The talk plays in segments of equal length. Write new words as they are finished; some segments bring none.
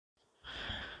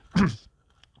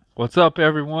What's up,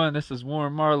 everyone? This is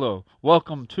Warren Marlowe.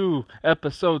 Welcome to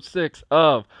episode 6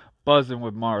 of Buzzing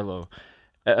with Marlowe.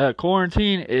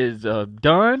 Quarantine is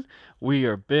done. We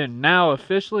are been now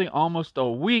officially almost a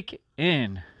week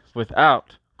in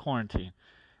without quarantine.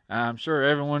 I'm sure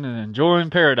everyone is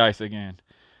enjoying paradise again.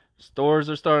 Stores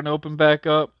are starting to open back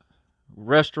up.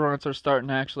 Restaurants are starting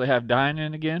to actually have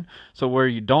dine-in again, so where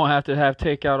you don't have to have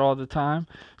takeout all the time.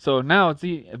 So now it's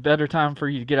a better time for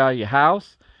you to get out of your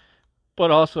house, but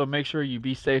also make sure you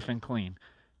be safe and clean.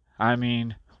 I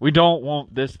mean, we don't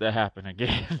want this to happen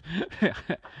again.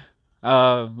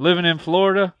 Living in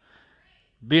Florida,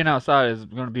 being outside is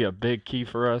going to be a big key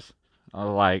for us.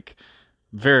 Like,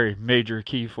 very major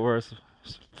key for us.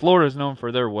 Florida is known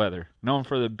for their weather, known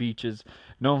for the beaches,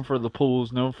 known for the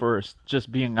pools, known for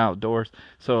just being outdoors.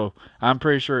 So I'm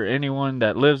pretty sure anyone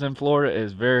that lives in Florida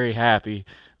is very happy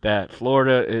that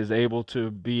Florida is able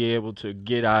to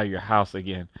get out of your house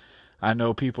again. I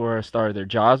know people are starting their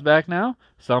jobs back now.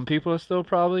 Some people are still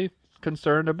probably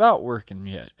concerned about working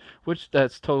yet, which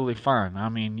that's totally fine. I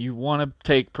mean, you want to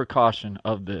take precaution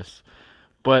of this,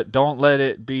 but don't let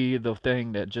it be the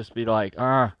thing that just be like,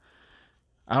 I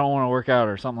don't want to work out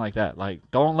or something like that. Like,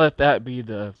 don't let that be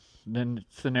the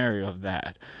scenario of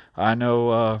that. I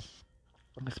know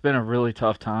it's been a really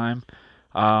tough time.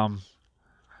 Um,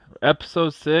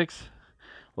 episode 6,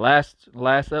 last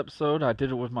episode, I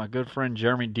did it with my good friend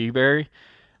Jeremy DeBerry,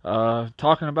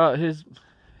 talking about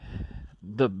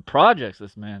the projects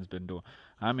this man's been doing.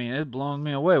 I mean, it blown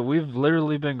me away. We've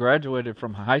literally been graduated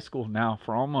from high school now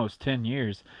for almost 10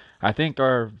 years. I think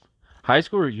our high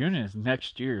school reunion is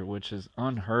next year, which is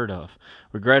unheard of.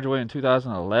 We graduated in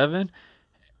 2011,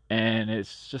 and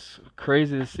it's just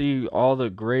crazy to see all the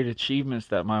great achievements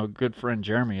that my good friend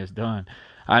Jeremy has done.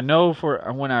 I know for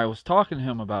when I was talking to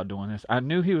him about doing this, I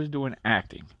knew he was doing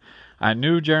acting. I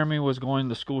knew Jeremy was going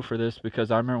to school for this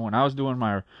because I remember when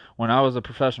I was a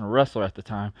professional wrestler at the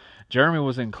time, Jeremy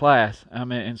was in class,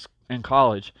 in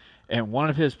college, and one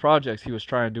of his projects he was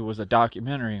trying to do was a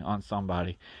documentary on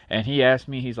somebody. And he asked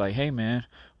me, he's like, "Hey man,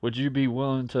 would you be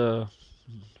willing to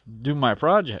do my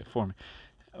project for me?"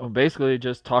 Well, basically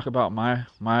just talk about my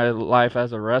life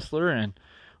as a wrestler and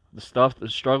the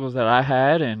struggles that I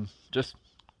had, and just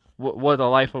what the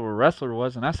life of a wrestler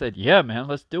was. And I said, "Yeah, man,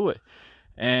 let's do it."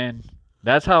 And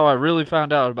that's how I really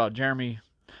found out about Jeremy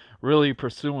really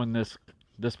pursuing this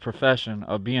profession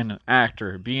of being an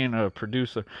actor, being a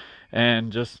producer,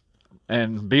 and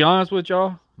and be honest with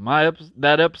y'all,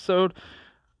 that episode,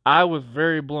 I was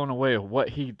very blown away of what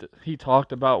he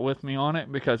talked about with me on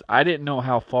it, because I didn't know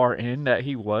how far in that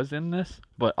he was in this,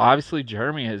 but obviously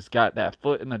Jeremy has got that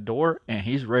foot in the door and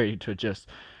he's ready to just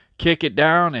kick it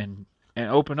down and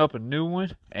open up a new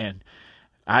one. And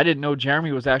I didn't know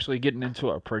Jeremy was actually getting into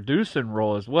a producing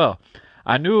role as well.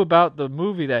 I knew about the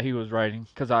movie that he was writing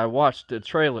because I watched the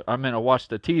trailer. I watched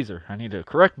the teaser. I need to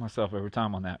correct myself every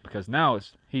time on that, because now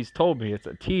he's told me it's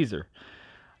a teaser.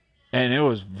 And it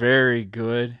was very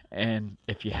good. And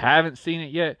if you haven't seen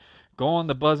it yet, go on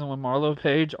the Buzzing with Marlowe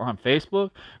page on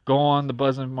Facebook. Go on the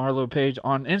Buzzing with Marlowe page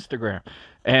on Instagram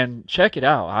and check it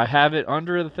out. I have it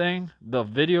under the thing. The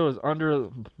video is under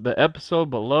the episode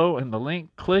below in the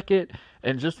link. Click it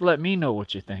and just let me know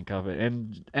what you think of it.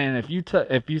 And if you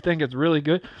think it's really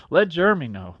good, let Jeremy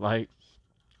know. Like,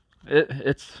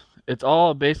 it's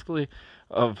all basically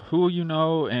of who you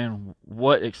know and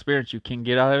what experience you can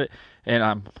get out of it. And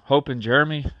I'm hoping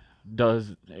Jeremy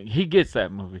he gets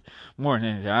that movie more than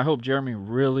anything. I hope Jeremy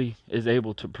really is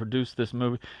able to produce this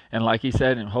movie, and like he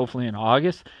said, and hopefully in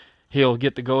August he'll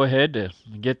get the go ahead to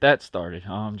get that started.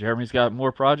 Jeremy's got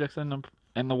more projects in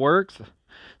the works,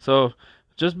 so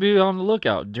just be on the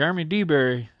lookout. Jeremy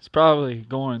DeBerry is probably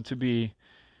going to be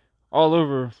all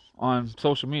over on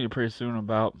social media pretty soon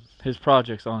about his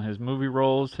projects, on his movie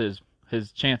roles, his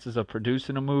chances of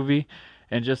producing a movie,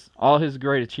 and just all his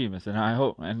great achievements. And I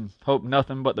hope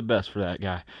nothing but the best for that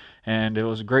guy. And it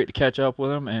was great to catch up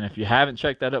with him. And if you haven't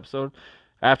checked that episode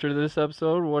after this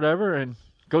episode, whatever, and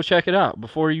go check it out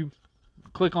before you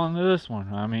click on this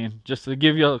one. I mean, just to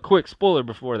give you a quick spoiler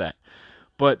before that.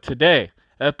 But today,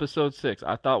 episode 6,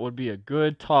 I thought would be a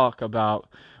good talk about.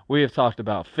 We have talked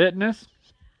about fitness.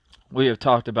 We have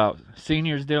talked about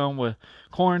seniors dealing with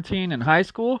quarantine in high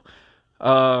school.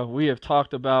 We have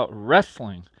talked about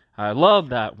wrestling. I love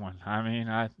that one. I mean,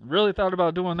 I really thought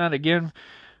about doing that again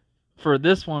for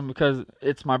this one because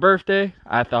it's my birthday.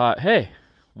 I thought, hey,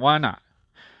 why not?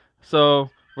 So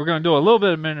we're going to do a little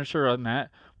bit of miniature on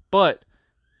that, but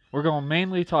we're going to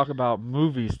mainly talk about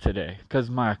movies today,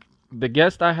 because the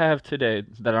guest I have today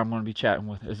that I'm going to be chatting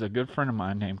with is a good friend of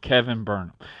mine named Kevin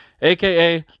Burnham.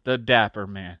 aka the Dapper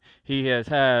Man. He has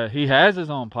his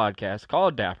own podcast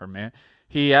called Dapper Man.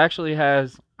 He actually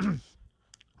has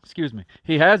excuse me.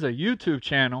 He has a YouTube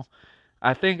channel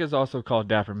I think is also called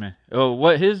Dapper Man.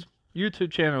 What his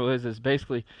YouTube channel is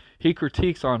basically he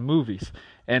critiques on movies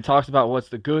and talks about what's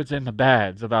the goods and the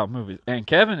bads about movies. And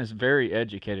Kevin is very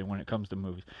educated when it comes to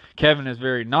movies. Kevin is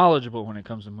very knowledgeable when it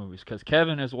comes to movies because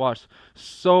Kevin has watched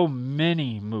so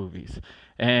many movies.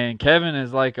 And Kevin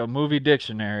is like a movie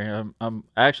dictionary.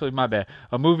 Actually, my bad.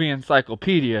 A movie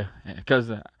encyclopedia.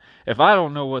 Because if I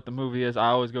don't know what the movie is, I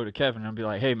always go to Kevin and be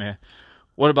like, hey man,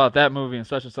 what about that movie and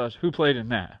such, who played in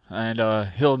that?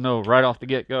 And he'll know right off the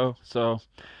get-go. So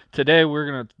today we're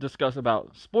going to discuss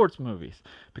about sports movies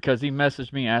because he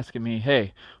messaged me asking me,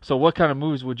 hey, so what kind of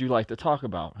movies would you like to talk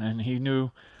about? And he knew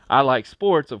I like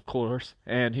sports, of course,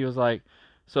 and he was like,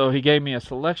 so he gave me a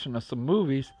selection of some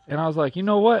movies, and I was like, you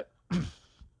know what?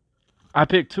 I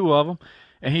picked two of them,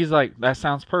 and he's like, that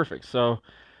sounds perfect. So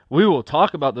we will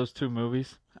talk about those two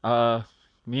movies. Me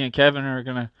and Kevin are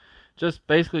going to just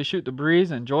basically shoot the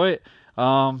breeze, enjoy it.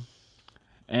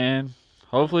 And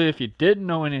hopefully, if you didn't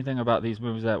know anything about these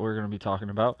movies that we're going to be talking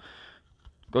about,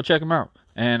 go check them out.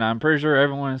 And I'm pretty sure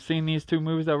everyone has seen these two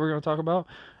movies that we're going to talk about.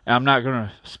 And I'm not going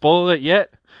to spoil it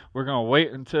yet. We're going to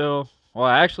wait until, well,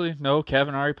 actually, no,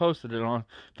 Kevin already posted it on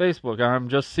Facebook. I'm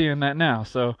just seeing that now.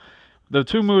 So the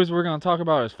two movies we're going to talk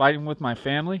about is Fighting With My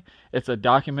Family. It's a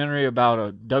documentary about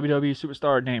a WWE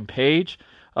superstar named Paige.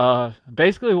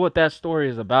 Basically what that story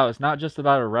is about, it's not just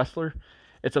about a wrestler.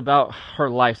 It's about her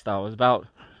lifestyle. It's about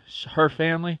her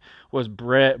family was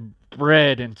bred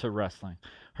into wrestling.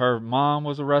 Her mom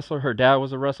was a wrestler. Her dad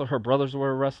was a wrestler. Her brothers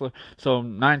were a wrestler. So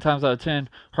 9 times out of 10,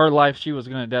 her life, she was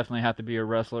going to definitely have to be a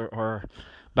wrestler, or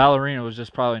ballerina was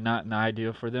just probably not an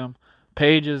idea for them.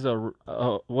 Paige was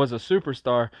a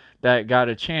superstar that got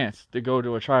a chance to go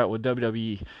to a tryout with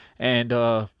WWE,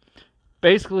 and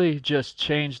basically just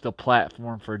changed the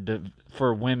platform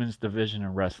for women's division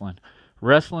in wrestling.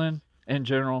 Wrestling in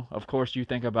general, of course, you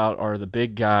think about are the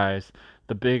big guys,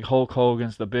 the big Hulk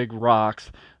Hogan's, the big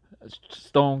Rocks,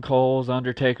 Stone Cold's,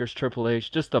 Undertaker's, Triple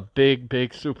H, just the big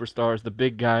superstars, the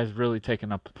big guys really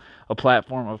taking up a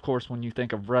platform. Of course, when you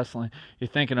think of wrestling, you're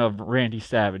thinking of Randy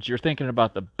Savage. You're thinking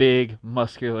about the big,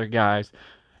 muscular guys.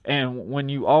 And when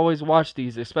you always watch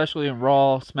these, especially in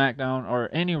Raw, SmackDown, or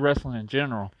any wrestling in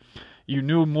general, you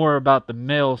knew more about the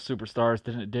male superstars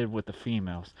than it did with the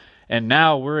females. And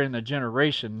now we're in the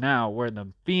generation now where the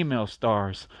female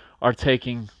stars are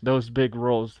taking those big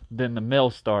roles than the male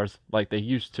stars like they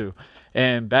used to.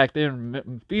 And back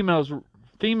then, females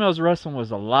wrestling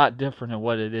was a lot different than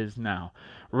what it is now.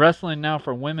 Wrestling now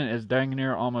for women is dang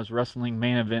near almost wrestling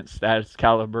main event status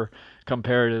caliber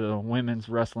compared to the women's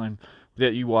wrestling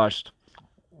that you watched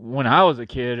when I was a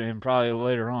kid and probably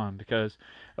later on, because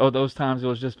those times it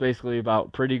was just basically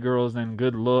about pretty girls and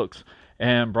good looks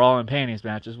and brawl and panties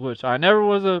matches, which I never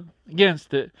was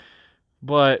against it,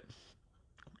 but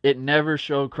it never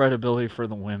showed credibility for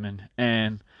the women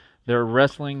and their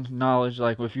wrestling knowledge.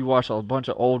 Like if you watch a bunch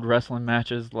of old wrestling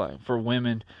matches, like for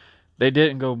women, they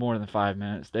didn't go more than 5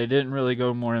 minutes. They didn't really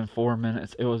go more than 4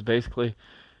 minutes. It was basically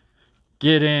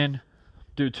get in,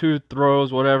 do 2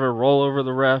 throws, whatever, roll over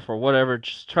the ref or whatever,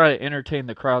 just try to entertain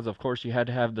the crowds. Of course, you had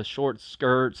to have the short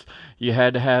skirts. You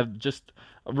had to have just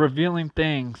revealing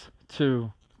things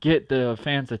to get the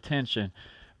fans' attention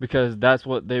because that's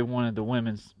what they wanted the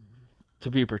women's to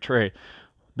be portrayed.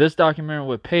 This documentary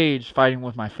with Paige, Fighting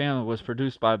With My Family, was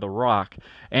produced by The Rock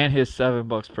and his 7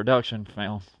 Bucks production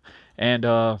film.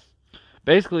 And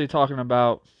basically talking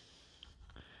about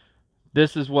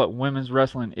this is what women's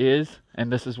wrestling is,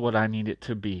 and this is what I need it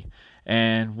to be.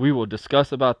 And we will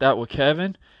discuss about that with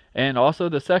Kevin. And also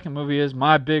the second movie is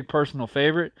my big personal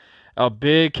favorite, a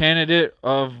big candidate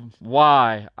of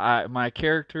why my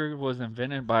character was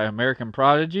invented by American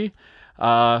Prodigy,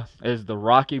 is the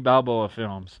Rocky Balboa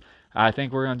films. I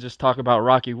think we're going to just talk about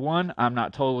Rocky 1. I'm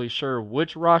not totally sure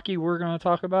which Rocky we're going to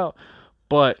talk about,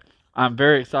 but I'm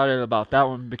very excited about that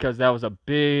one because that was a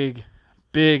big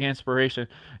inspiration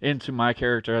into my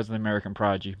character as the American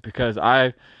Prodigy. Because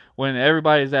when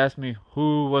everybody's asked me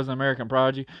who was an American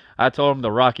Prodigy, I told them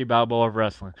the Rocky Balboa of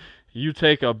wrestling. You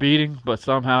take a beating, but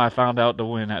somehow I found out to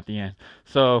win at the end.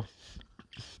 So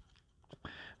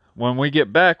when we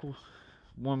get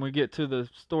to the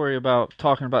story about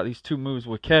talking about these two moves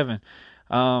with Kevin,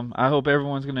 I hope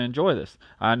everyone's going to enjoy this.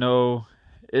 I know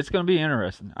it's going to be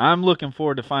interesting. I'm looking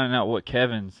forward to finding out what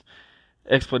Kevin's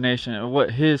explanation of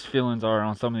what his feelings are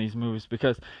on some of these movies,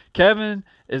 because Kevin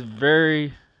is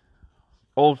very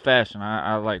old-fashioned,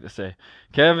 I like to say.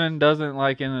 Kevin doesn't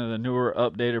like any of the newer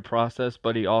updated process,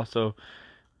 but he also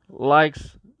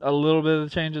likes a little bit of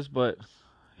the changes, but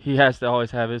he has to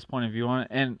always have his point of view on it.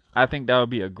 And I think that would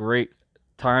be a great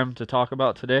time to talk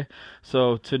about today.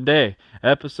 So today,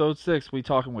 episode 6, we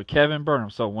talking with Kevin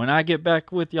Burnham. So when I get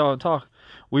back with y'all and talk,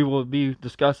 we will be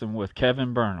discussing with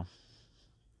Kevin Burnham.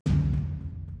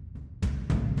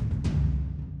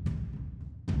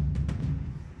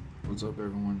 What's up,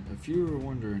 everyone? If you were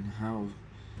wondering how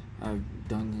I've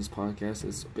done this podcast,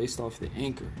 it's based off the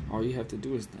Anchor. All you have to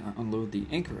do is download the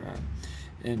Anchor app.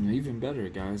 And even better,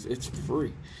 guys, it's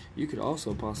free. You could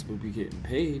also possibly be getting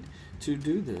paid to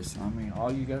do this. I mean,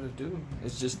 all you got to do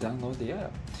is just download the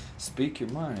app. Speak your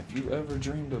mind. If you ever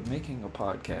dreamed of making a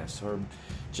podcast or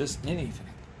just anything,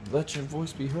 let your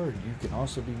voice be heard. You can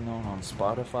also be known on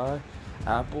Spotify,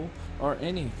 Apple, or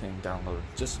anything downloaded.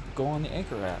 Just go on the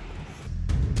Anchor app.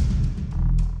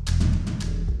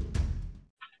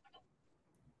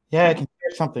 Yeah, I can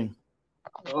hear something.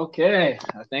 Okay,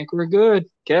 I think we're good.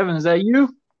 Kevin, is that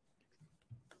you?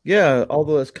 Yeah,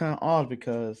 although it's kind of odd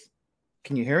because...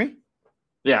 Can you hear me?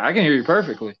 Yeah, I can hear you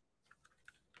perfectly.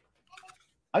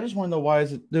 I just want to know why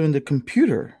is it doing the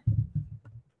computer?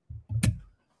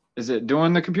 Is it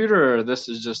doing the computer or this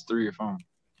is just through your phone?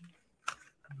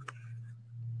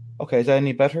 Okay, is that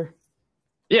any better?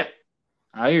 Yeah,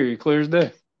 I hear you clear as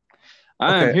day.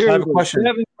 I am Okay, here I have a with question.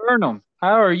 Kevin Burnham.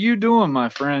 How are you doing, my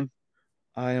friend?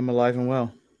 I am alive and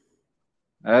well.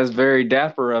 That's very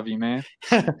dapper of you, man.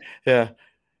 Yeah.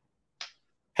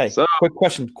 Hey, So- quick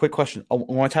question. I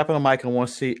want to tap on the mic and I want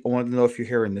to know if you're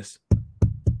hearing this.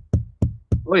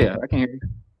 Oh yeah, I can hear you.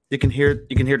 You can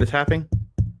hear the tapping?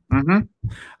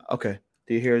 Mm-hmm. Okay.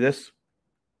 Do you hear this?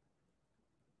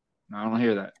 No, I don't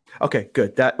hear that. Okay,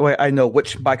 good. That way I know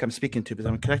which mic I'm speaking to because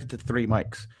I'm connected to 3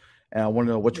 mics. And I want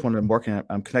to know which one I'm working at.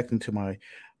 I'm connecting to my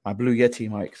Blue Yeti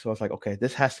mic. So I was like, okay,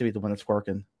 this has to be the one that's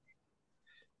working.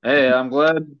 Hey, I'm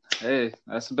glad. Hey,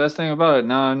 that's the best thing about it.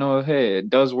 Now I know, hey, it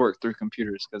does work through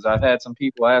computers because I've had some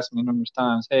people ask me numerous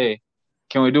times, hey,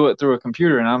 can we do it through a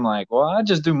computer? And I'm like, well, I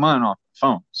just do mine off the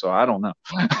phone, so I don't know.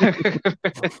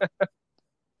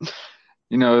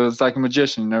 You know, it's like a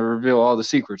magician, never reveal all the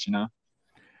secrets, you know?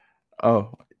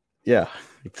 Oh, yeah,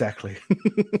 exactly.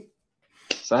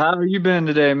 So how have you been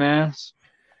today, man?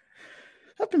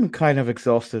 I've been kind of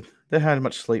exhausted. They had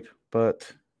much sleep,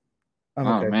 but I'm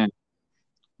okay. Oh, man.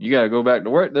 You got to go back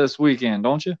to work this weekend,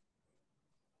 don't you?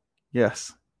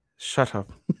 Yes. Shut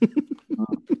up.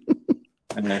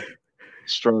 Okay.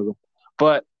 Struggle.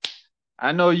 But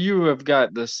I know you have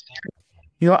got this.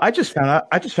 You know, I just found out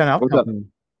What's up?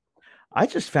 something. I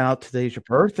just found out today's your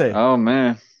birthday. Oh,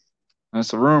 man.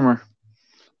 That's a rumor.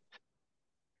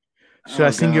 Should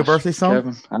I sing your gosh, birthday song?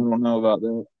 Kevin, I don't know about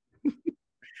that.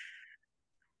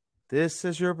 This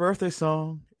is your birthday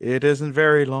song. It isn't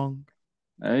very long.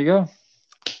 There you go.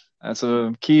 That's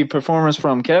a key performance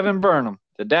from Kevin Burnham,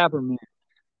 the Dapper man.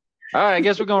 All right, I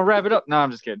guess we're going to wrap it up. No,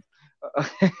 I'm just kidding.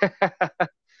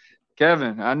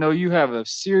 Kevin, I know you have a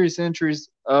serious interest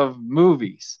of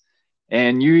movies,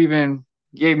 and you even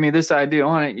gave me this idea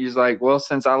on it. You're like, well,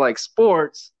 since I like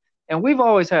sports, and we've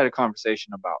always had a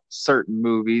conversation about certain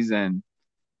movies, and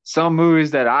some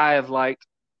movies that I have liked,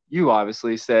 you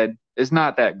obviously said is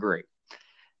not that great.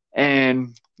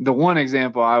 And the one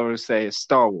example I would say is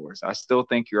Star Wars. I still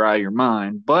think you're out of your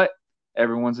mind, but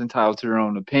everyone's entitled to their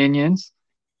own opinions.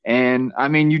 And I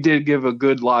mean, you did give a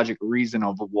good logic reason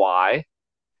of why,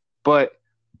 but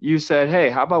you said, hey,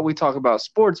 how about we talk about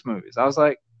sports movies? I was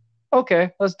like,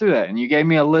 okay, let's do that. And you gave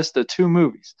me a list of 2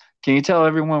 movies. Can you tell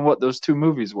everyone what those 2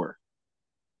 movies were?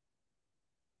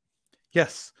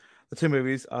 Yes. The 2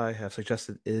 movies I have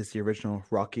suggested is the original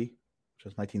Rocky, which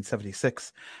was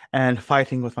 1976, and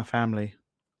Fighting with My Family,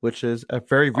 which is a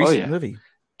very recent movie.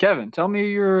 Kevin, tell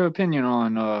me your opinion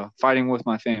on Fighting with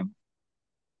My Family.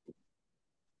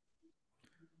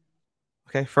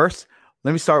 Okay, first,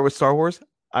 let me start with Star Wars.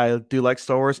 I do like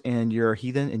Star Wars, and you're a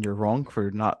heathen, and you're wrong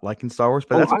for not liking Star Wars,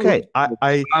 but that's okay.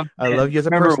 I love you as a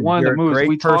person. Remember, one of the movies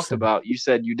we talked person. about, you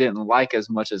said you didn't like as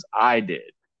much as I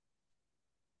did.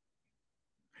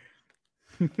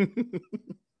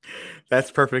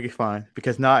 That's perfectly fine,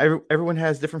 because not everyone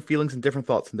has different feelings and different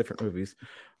thoughts in different movies.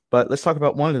 But let's talk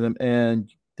about one of them, and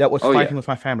that was Fighting with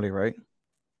My Family, right?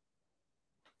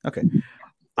 Okay.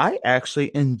 I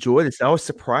actually enjoyed this. I was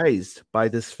surprised by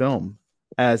this film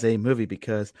as a movie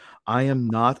because I am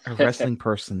not a wrestling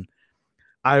person.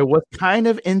 I was kind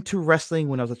of into wrestling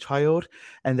when I was a child,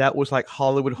 and that was like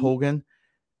Hollywood Hogan.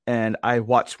 And I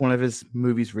watched one of his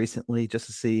movies recently just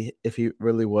to see if he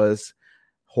really was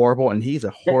horrible, and he's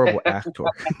a horrible actor.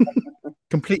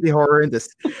 Completely horrendous.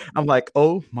 I'm like,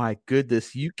 oh my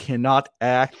goodness, you cannot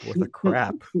act worth a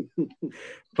crap.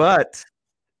 But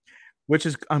which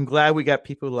is I'm glad we got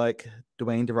people like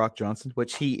Dwayne The Rock Johnson,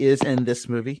 which he is in this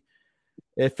movie.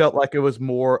 It felt like it was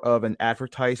more of an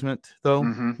advertisement,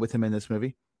 though, with him in this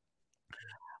movie.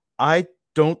 I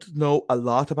don't know a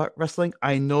lot about wrestling.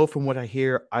 I know from what I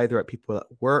hear, either at people at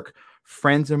work,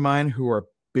 friends of mine who are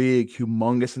big,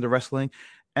 humongous into wrestling,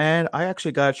 and I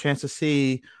actually got a chance to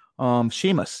see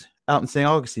Sheamus out in St.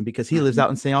 Augustine because he lives out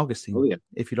in St. Augustine. Oh, yeah.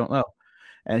 If you don't know,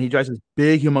 and he drives this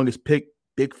big, humongous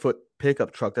Bigfoot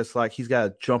pickup truck that's like he's got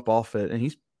to jump off it, and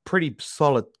he's pretty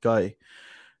solid guy.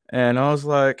 And I was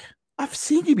like, I've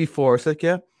seen you before. It's like,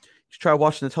 yeah, you try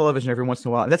watching the television every once in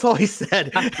a while. And that's all he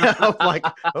said. I'm like,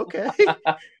 okay.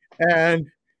 And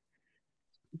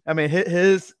I mean,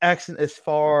 his accent is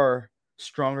far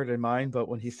stronger than mine, but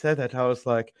when he said that, I was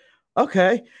like,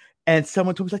 okay. And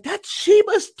someone told me, like, that's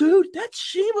Sheamus, dude. That's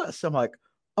Sheamus. I'm like,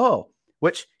 oh,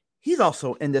 which he's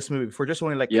also in this movie for just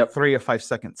only like 3 or 5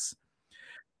 seconds.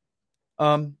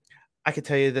 I could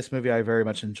tell you this movie I very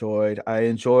much enjoyed. I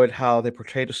enjoyed how they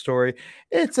portrayed the story.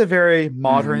 It's a very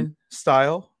modern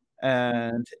style,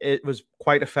 and it was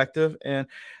quite effective. And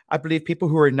I believe people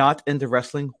who are not into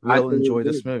wrestling will enjoy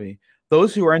this movie.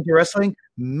 Those who are into wrestling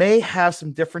may have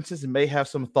some differences and may have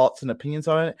some thoughts and opinions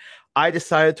on it. I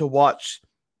decided to watch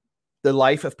The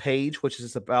Life of Paige, which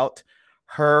is about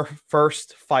her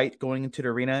first fight going into the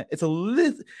arena. It's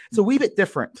a wee bit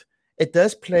different. It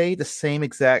does play the same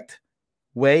exact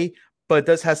way, but it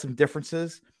does have some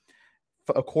differences.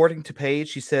 According to Paige,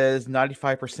 she says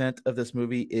 95% of this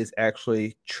movie is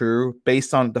actually true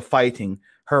based on the fighting.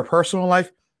 Her personal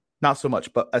life, not so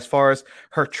much, but as far as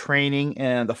her training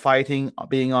and the fighting,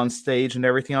 being on stage and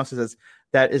everything else,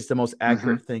 that is the most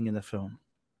accurate thing in the film.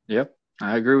 Yep,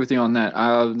 I agree with you on that.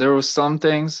 There was some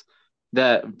things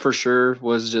that for sure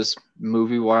was just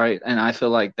movie wide, and I feel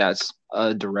like that's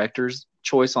a director's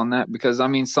choice on that, because I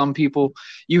mean, some people,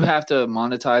 you have to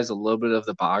monetize a little bit of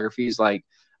the biographies. Like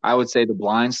I would say The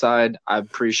Blind Side, I'm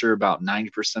pretty sure about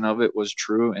 90% of it was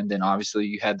true, and then obviously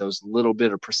you had those little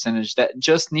bit of percentage that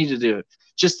just needed to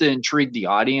intrigue the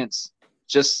audience,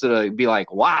 just to be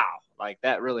like, wow, like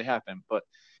that really happened. But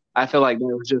I feel like that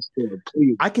was just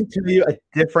please. I can tell you a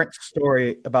different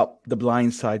story about The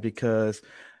Blind Side, because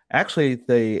actually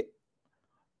the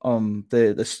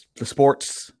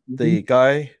sports, the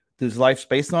guy whose life's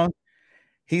based on,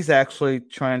 he's actually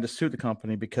trying to sue the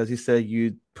company because he said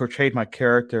you portrayed my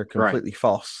character completely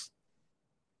false.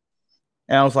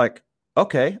 And I was like,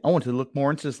 okay, I want to look more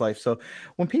into his life. So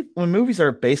when movies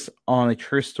are based on a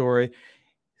true story,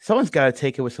 someone's got to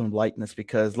take it with some lightness,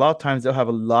 because a lot of times they'll have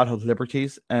a lot of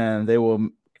liberties and they will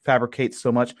fabricate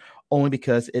so much only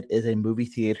because it is a movie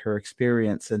theater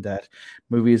experience, and that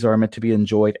movies are meant to be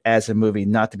enjoyed as a movie,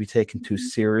 not to be taken too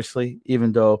seriously.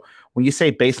 Even though when you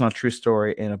say based on a true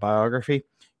story in a biography,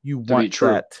 you want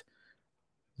that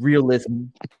realism.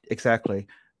 Exactly.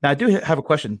 Now, I do have a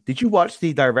question. Did you watch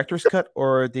the director's cut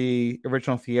or the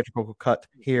original theatrical cut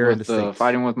here in the States?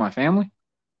 Fighting with My Family?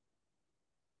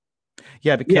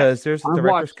 Yeah, because there's a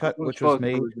director's cut which was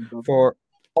made for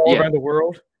all around the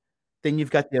world. Then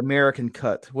you've got the American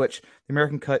cut, which the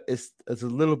American cut is a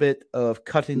little bit of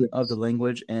cutting of the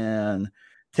language and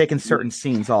taking certain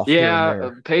scenes off.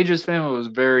 Yeah, Paige's Family was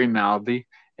very mouthy,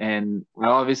 and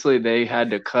obviously they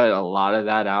had to cut a lot of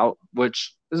that out,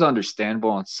 which is understandable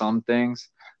on some things.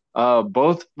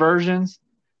 Both versions,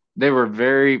 they were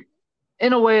very,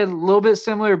 in a way, a little bit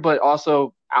similar, but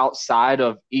also outside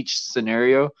of each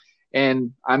scenario.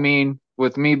 And I mean,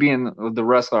 with me being the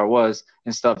wrestler I was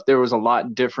and stuff, there was a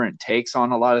lot different takes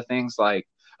on a lot of things. Like,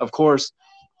 of course,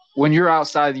 when you're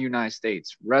outside the United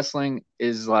States, wrestling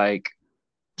is like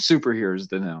superheroes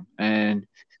to them. And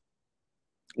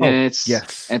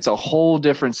it's a whole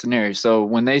different scenario. So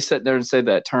when they sit there and say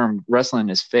that term wrestling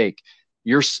is fake,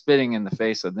 you're spitting in the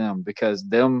face of them, because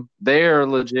they are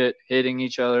legit hitting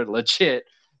each other, legit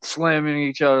slamming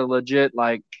each other, legit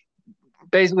like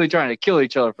basically trying to kill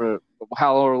each other for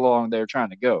however long they're trying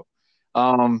to go.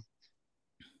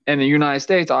 In the United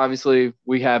States, obviously,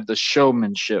 we have the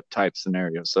showmanship type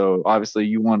scenario. So obviously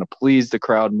you want to please the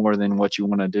crowd more than what you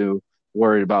want to do,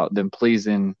 worried about them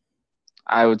pleasing,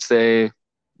 I would say,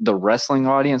 the wrestling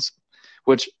audience,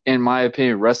 which in my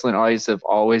opinion, wrestling audience have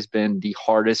always been the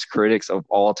hardest critics of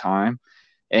all time.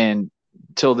 And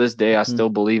till this day, I still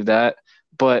believe that.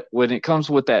 But when it comes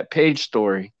with that Paige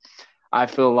story, I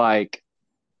feel like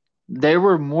they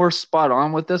were more spot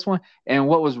on with this one. And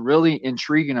what was really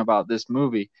intriguing about this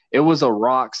movie, it was a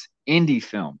Rock's indie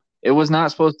film. It was not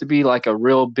supposed to be like a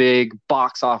real big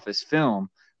box office film,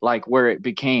 like where it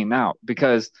became out.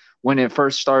 Because when it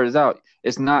first started out,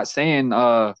 it's not saying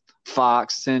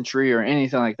Fox, Century, or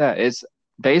anything like that. It's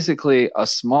basically a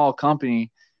small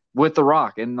company with The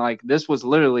Rock. And like this was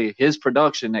literally his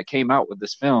production that came out with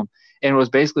this film, and it was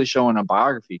basically showing a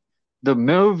biography. The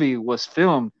movie was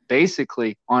filmed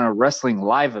basically on a wrestling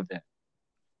live event.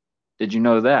 Did you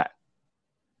know that?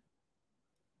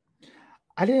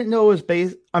 I didn't know it was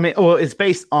based. I mean, well, it's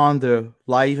based on the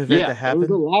live event Yeah, that it was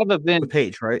a happened live event. with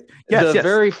Paige, right? The Yes.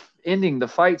 very ending, the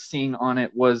fight scene on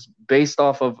it was based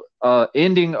off of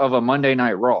ending of a Monday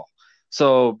Night Raw.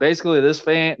 So basically,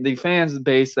 the fans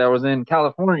base that was in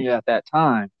California at that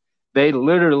time, they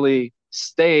literally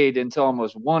stayed until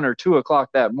almost 1 or 2 o'clock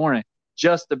that morning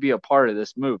just to be a part of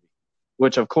this movie.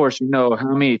 Which, of course, you know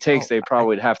how many takes they probably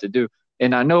would have to do.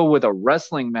 And I know with a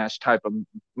wrestling match type of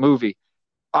movie,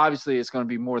 obviously it's going to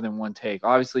be more than one take.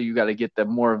 Obviously, you got to get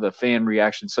more of the fan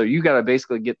reaction. So you got to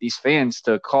basically get these fans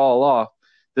to call off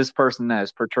this person that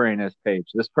is portraying as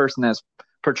Paige, this person that's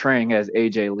portraying as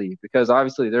AJ Lee, because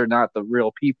obviously they're not the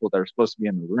real people that are supposed to be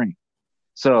in the ring.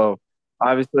 So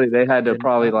obviously they had to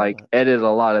probably like edit a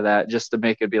lot of that just to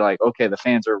make it be like, okay, the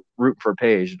fans are rooting for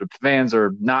Paige, the fans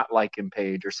are not liking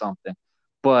Paige or something.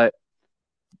 But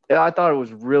I thought it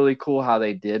was really cool how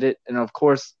they did it. And of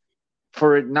course,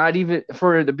 for it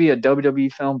to be a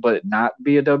WWE film, but it not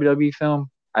be a WWE film,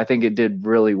 I think it did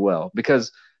really well.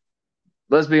 Because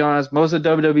let's be honest, most of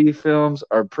WWE films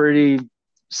are pretty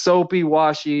soapy,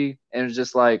 washy, and it's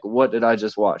just like, what did I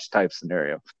just watch type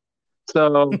scenario.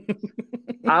 So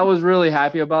I was really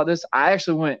happy about this. I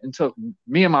actually went and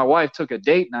me and my wife took a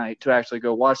date night to actually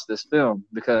go watch this film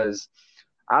because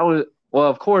well,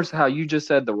 of course, how you just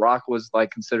said The Rock was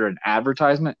like considered an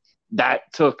advertisement. That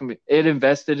it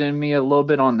invested in me a little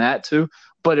bit on that too.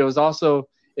 But it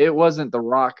wasn't The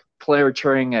Rock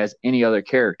portraying as any other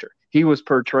character. He was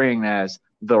portraying as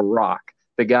The Rock,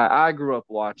 the guy I grew up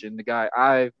watching, the guy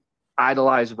I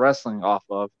idolized wrestling off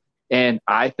of. And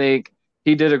I think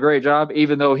he did a great job,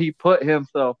 even though he put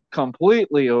himself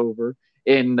completely over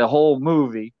in the whole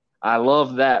movie. I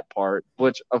love that part,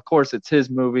 which, of course, it's his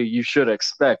movie. You should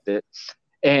expect it.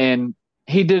 And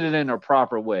he did it in a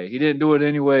proper way. He didn't do it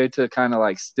anyway to kind of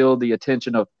like steal the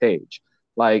attention of Paige.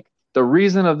 Like the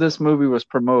reason of this movie was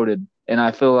promoted, and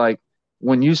I feel like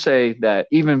when you say that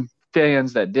even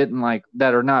fans that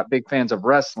are not big fans of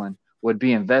wrestling would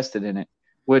be invested in it,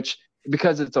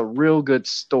 because it's a real good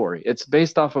story. It's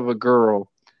based off of a girl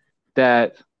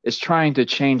that is trying to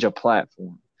change a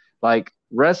platform. Like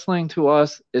wrestling to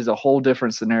us is a whole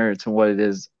different scenario to what it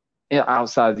is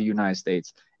outside of the United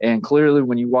States. And clearly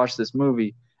when you watch this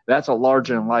movie, that's a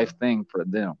larger than life thing for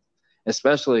them.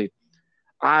 Especially,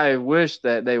 I wish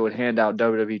that they would hand out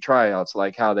WWE tryouts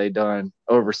like how they done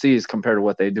overseas compared to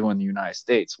what they do in the United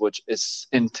States, which is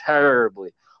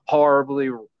terribly, horribly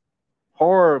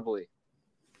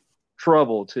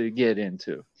trouble to get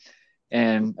into.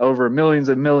 And over millions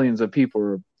and millions of people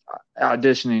are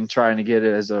auditioning, trying to get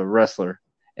it as a wrestler.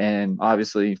 And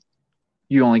obviously,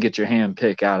 you only get your hand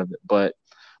pick out of it. But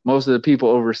most of the people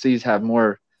overseas have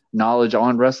more knowledge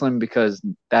on wrestling because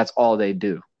that's all they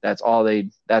do. That's all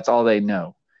they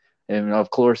know. And of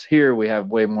course, here we have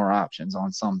way more options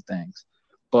on some things.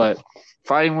 But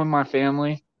fighting with my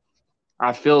family,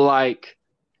 I feel like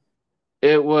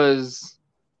it was.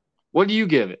 What do you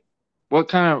give it? What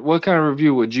kind of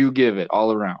review would you give it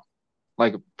all around?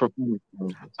 Like performance.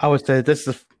 I would say this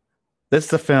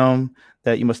is a film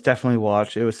that you must definitely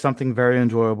watch. It was something very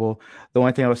enjoyable. The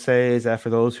only thing I would say is that for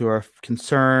those who are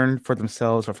concerned for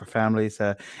themselves or for families,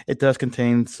 that it does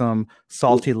contain some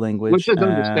salty language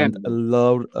and a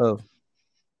load of.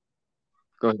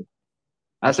 Go ahead.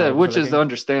 I said, which is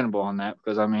understandable on that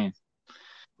because I mean,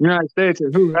 United States,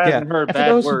 who hasn't heard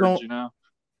bad words, you know?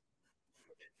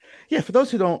 Yeah, for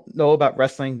those who don't know about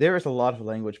wrestling, there is a lot of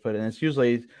language put in. It's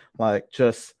usually like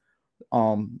just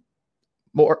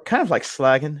more kind of like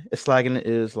slagging. Slagging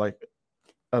is like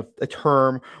a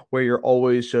term where you're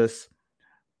always just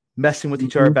messing with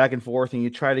each other back and forth, and you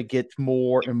try to get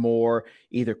more and more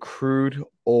either crude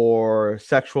or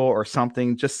sexual or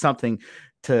something, just something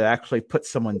to actually put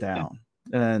someone down.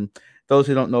 And those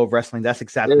who don't know wrestling, that's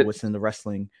exactly what's in the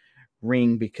wrestling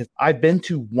ring, because I've been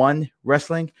to one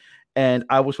wrestling and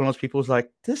I was one of those people who's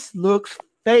like, this looks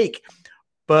fake.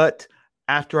 But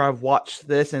after I've watched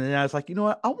this, and then I was like, you know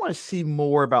what? I want to see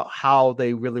more about how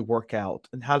they really work out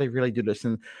and how they really do this.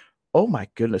 And oh my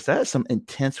goodness, that is some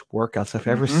intense workouts I've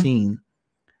ever seen.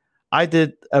 I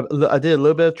did a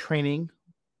little bit of training,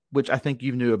 which I think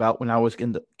you knew about when I was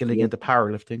getting into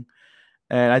powerlifting.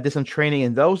 And I did some training,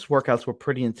 and those workouts were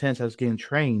pretty intense. I was getting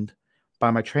trained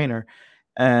by my trainer.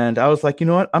 And I was like, you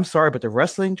know what? I'm sorry, but the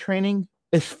wrestling training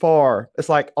is it's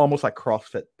like almost like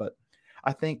CrossFit. But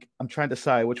I think I'm trying to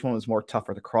decide which one was more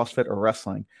tougher, the CrossFit or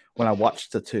wrestling, when I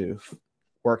watched the two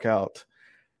work out.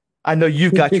 I know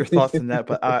you've got your thoughts on that,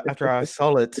 but after I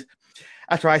saw it,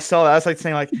 I was like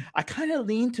saying like I kind of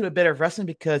lean to a bit of wrestling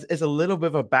because it's a little bit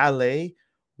of a ballet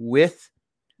with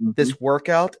Mm-hmm. this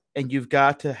workout, and you've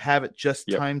got to have it just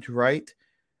Yep. timed right.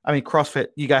 I mean, CrossFit,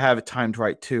 you gotta have it timed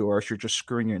right too, or else you're just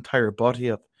screwing your entire body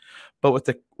up. But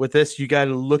with this, you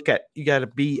gotta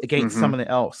be against Mm-hmm. someone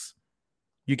else.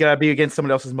 You gotta be against someone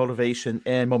else's motivation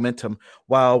and momentum.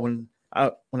 While when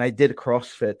I did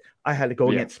CrossFit, I had to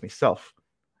go Yeah. against myself.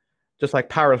 Just like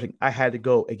powerlifting, I had to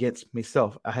go against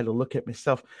myself. I had to look at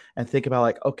myself and think about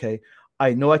like, okay,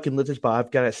 I know I can lift this, but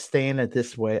I've got to stand it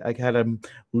this way. I got to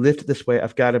lift it this way.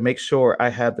 I've got to make sure I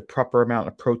have the proper amount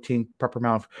of protein, proper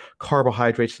amount of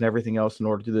carbohydrates, and everything else in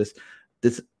order to do this.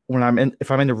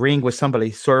 If I'm in the ring with somebody,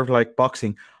 sort of like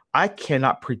boxing, I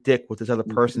cannot predict what this other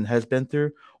Mm-hmm. person has been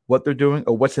through, what they're doing,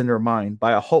 or what's in their mind.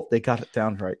 But I hope they got it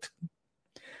down right.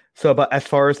 So, but as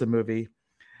far as the movie,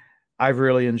 I've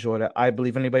really enjoyed it. I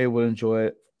believe anybody will enjoy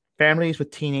it. Families with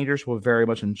teenagers will very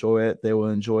much enjoy it. They will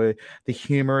enjoy the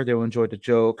humor, they will enjoy the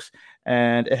jokes,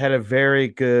 and it had a very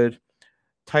good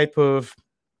type of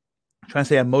I'm trying to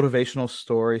say a motivational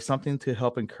story, something to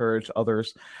help encourage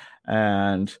others,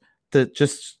 and to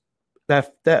just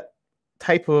that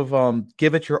type of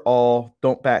give it your all,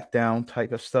 don't back down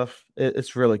type of stuff.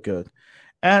 It's really good,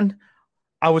 and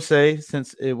I would say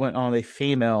since it went on a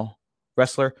female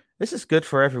wrestler, this is good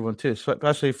for everyone too, so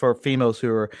especially for females who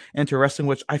are into wrestling,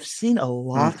 which I've seen a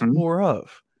lot Mm-hmm. more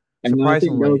of. And I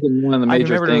think that was Surprisingly, one of the I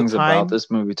major remember the things about time this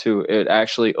movie too. It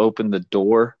actually opened the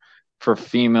door for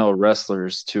female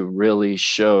wrestlers to really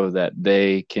show that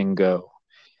they can go.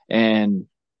 And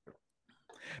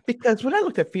because when I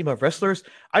looked at female wrestlers,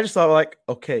 I just thought like,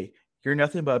 okay, you're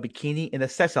nothing but a bikini and a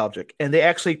sex object, and they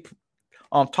actually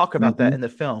talk about that Mhm. in the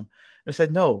film. I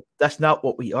said, no, that's not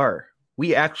what we are.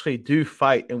 We actually do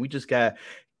fight, and we just gotta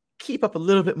keep up a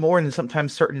little bit more than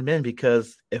sometimes certain men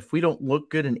because if we don't look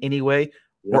good in any way,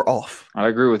 Yep. we're off. I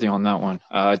agree with you on that one.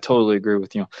 I totally agree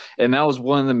with you. And that was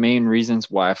one of the main reasons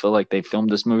why I feel like they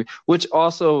filmed this movie, which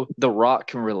also The Rock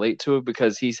can relate to it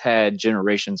because he's had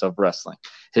generations of wrestling.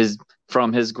 His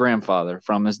from his grandfather,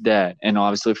 from his dad, and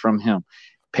obviously from him.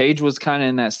 Paige was kind of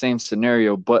in that same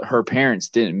scenario, but her parents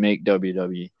didn't make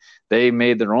WWE. They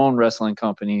made their own wrestling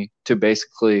company to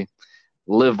basically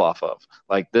live off of.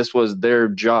 Like this was their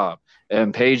job.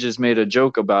 And Paige has made a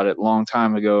joke about it a long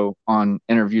time ago on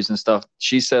interviews and stuff.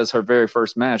 She says her very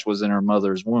first match was in her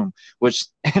mother's womb, which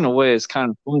in a way is kind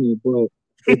of funny, but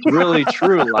it's really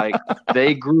true. Like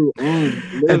they grew on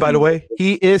And by the living. way,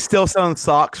 he is still selling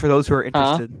socks for those who are Huh?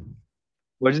 interested.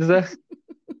 What is that?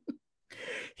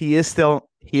 He is still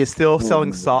Oh selling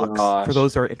my socks for gosh.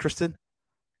 those who are interested.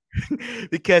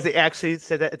 Because it actually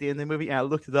said that at the end of the movie, and I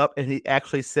looked it up, and he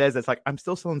actually says it's like I'm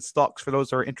still selling stocks for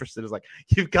those who are interested. It's like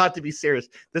you've got to be serious.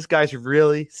 This guy's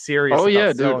really serious Oh about yeah,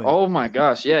 dude. selling. Oh my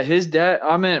gosh. Yeah, his dad,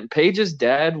 I mean, Paige's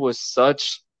dad was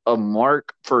such a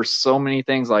mark for so many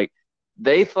things. Like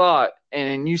they thought,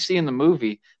 and you see in the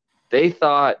movie, they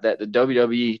thought that the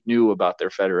WWE knew about their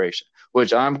federation,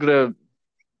 which I'm gonna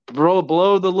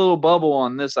blow the little bubble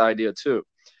on this idea too.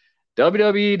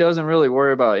 WWE doesn't really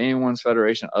worry about anyone's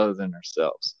federation other than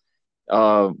themselves.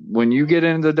 When you get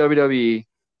into WWE,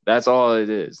 that's all it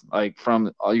is. Like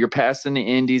from your past in the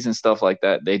indies and stuff like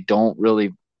that, they don't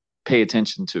really pay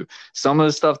attention to. Some of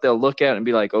the stuff they'll look at and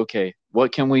be like, okay,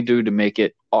 what can we do to make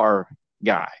it our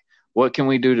guy? What can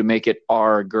we do to make it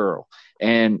our girl?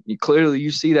 And clearly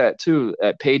you see that too.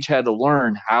 That Paige had to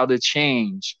learn how to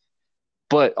change,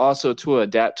 but also to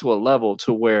adapt to a level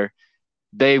to where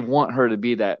they want her to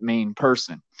be that main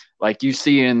person. Like you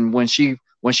see in when she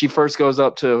first goes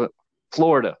up to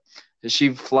Florida,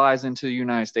 she flies into the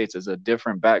United States as a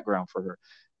different background for her.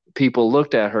 People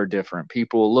looked at her different.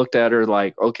 People looked at her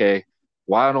like, okay,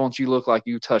 why don't you look like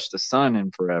you touched the sun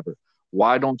in forever?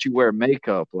 Why don't you wear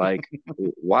makeup? Like,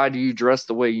 why do you dress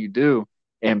the way you do?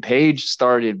 And Paige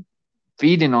started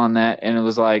feeding on that, and it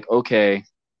was like, okay,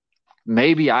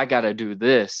 maybe I got to do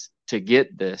this to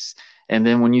get this. And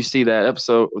then when you see that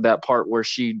episode, that part where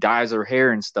she dyes her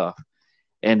hair and stuff,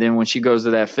 and then when she goes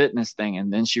to that fitness thing,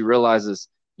 and then she realizes,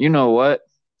 you know what?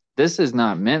 This is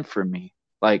not meant for me.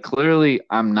 Like, clearly,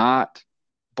 I'm not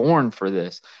born for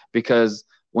this because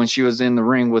when she was in the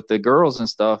ring with the girls and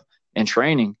stuff and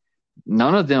training,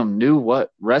 none of them knew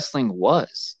what wrestling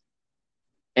was.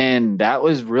 And that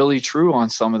was really true on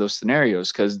some of those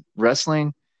scenarios because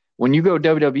wrestling, when you go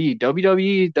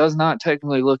WWE does not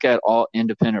technically look at all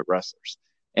independent wrestlers.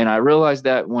 And I realized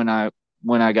that when I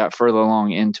got further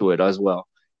along into it as well.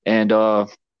 And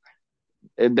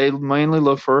they mainly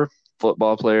look for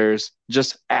football players,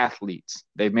 just athletes.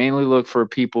 They mainly look for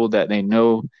people that they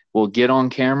know will get on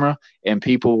camera and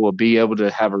people will be able to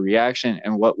have a reaction,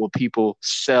 and what will people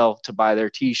sell to buy their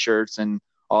T-shirts and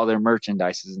all their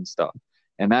merchandises and stuff.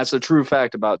 And that's a true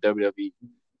fact about WWE.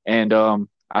 And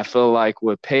I feel like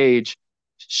with Paige,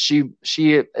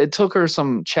 it took her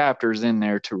some chapters in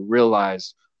there to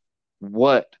realize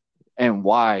what and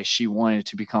why she wanted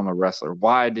to become a wrestler.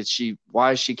 Why does she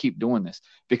keep doing this?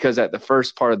 Because at the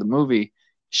first part of the movie,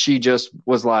 she just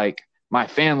was like, my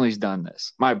family's done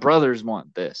this. My brothers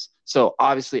want this. So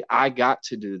obviously I got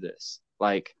to do this.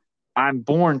 Like, I'm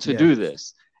born to do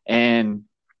this. And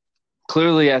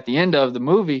clearly at the end of the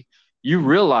movie, you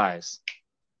realize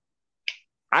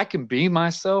I can be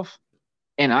myself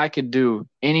and I can do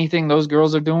anything those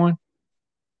girls are doing,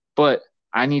 but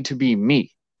I need to be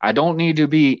me. I don't need to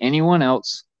be anyone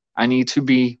else. I need to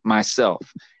be myself.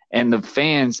 And the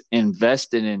fans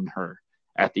invested in her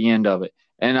at the end of it.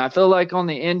 And I feel like on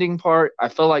the ending part, I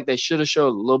feel like they should have showed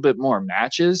a little bit more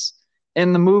matches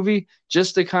in the movie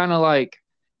just to kind of like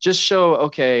just show,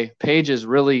 okay, Paige is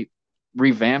really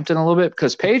revamped in a little bit,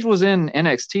 because Paige was in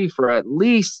NXT for at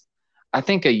least, I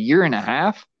think, a year and a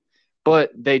half.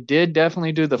 But they did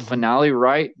definitely do the finale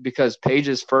right, because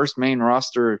Paige's first main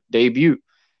roster debut,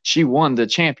 she won the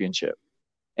championship.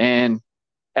 And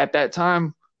at that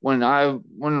time, when I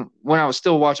was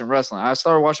still watching wrestling, I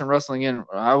started watching wrestling again.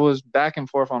 I was back and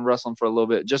forth on wrestling for a little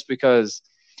bit just because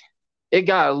it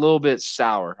got a little bit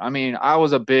sour. I mean, I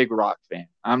was a big Rock fan.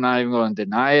 I'm not even going to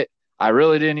deny it. I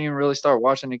really didn't even really start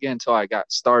watching again until I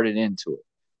got started into it.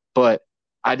 But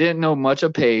I didn't know much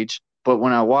of Paige. But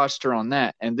when I watched her on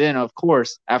that, and then, of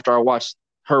course, after I watched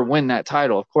her win that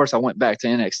title, of course, I went back to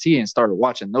NXT and started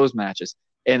watching those matches.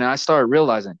 And I started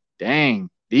realizing, dang,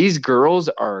 these girls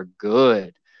are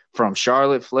good. From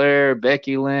Charlotte Flair,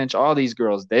 Becky Lynch, all these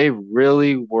girls, they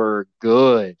really were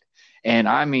good. And,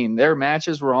 I mean, their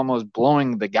matches were almost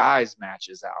blowing the guys'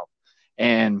 matches out.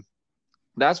 And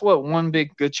that's what one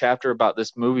big good chapter about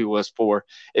this movie was for,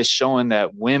 is showing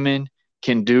that women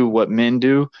can do what men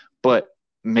do, but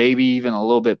maybe even a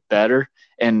little bit better.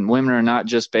 And women are not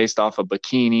just based off of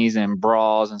bikinis and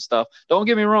bras and stuff. Don't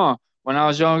get me wrong. When I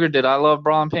was younger, did I love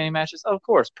bra and panty matches? Of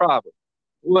course, probably.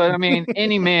 Well, I mean,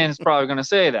 any man is probably going to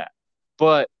say that.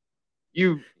 But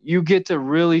you get to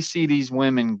really see these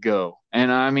women go.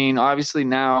 And, I mean, obviously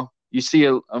now you see,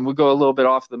 and we go a little bit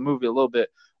off the movie a little bit,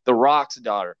 The Rock's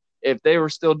daughter. If they were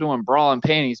still doing bra and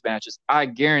panties matches, I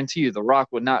guarantee you The Rock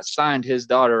would not sign his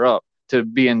daughter up to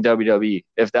be in WWE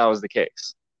if that was the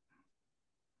case.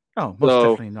 Oh, most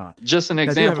definitely not. Just an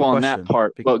example on that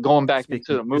part, but going back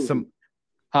into the movie.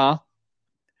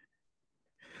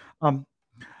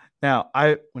 Now,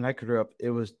 when I grew up, it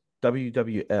was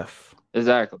WWF.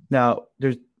 Exactly. Now,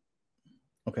 there's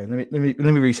okay. Let me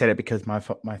reset it because my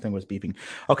thing was beeping.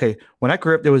 Okay, when I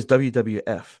grew up, there was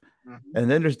WWF,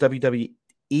 and then there's WWE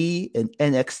and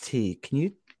NXT. Can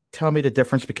you tell me the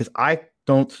difference, because I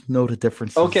don't know the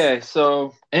difference? Okay,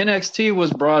 so NXT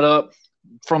was brought up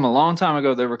from a long time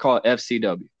ago. They were called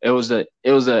FCW. It was a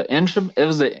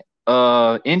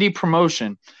indie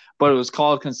promotion, but it was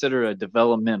considered a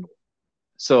developmental.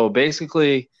 So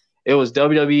basically, it was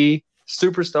WWE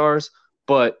superstars,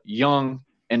 but young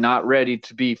and not ready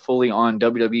to be fully on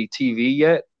WWE TV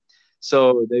yet.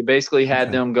 So they basically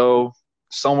had them go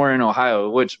somewhere in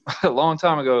Ohio, which a long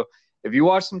time ago, if you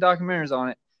watch some documentaries on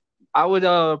it, I would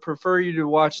prefer you to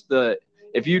watch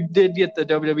if you did get the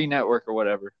WWE Network or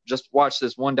whatever, just watch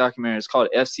this one documentary. It's called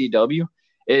FCW.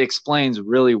 It explains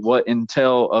really what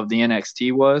intel of the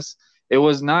NXT was. It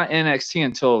was not NXT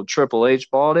until Triple H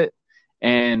bought it,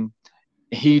 and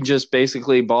he just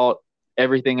basically bought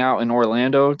everything out in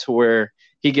Orlando to where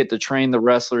he get to train the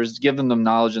wrestlers, give them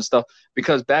knowledge and stuff.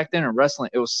 Because back then in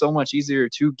wrestling, it was so much easier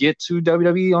to get to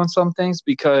WWE on some things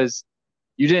because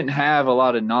you didn't have a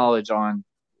lot of knowledge on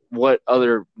what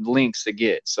other links to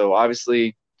get. So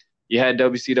obviously you had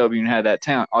WCW and had that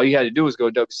talent. All you had to do was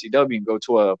go to WCW and go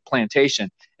to a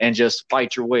plantation and just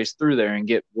fight your ways through there and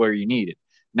get where you needed.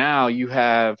 Now you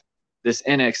have this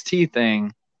NXT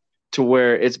thing to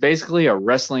where it's basically a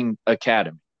wrestling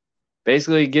academy.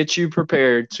 Basically get you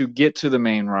prepared to get to the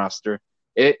main roster.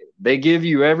 They give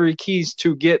you every keys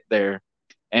to get there.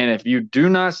 And if you do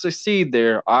not succeed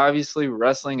there, obviously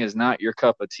wrestling is not your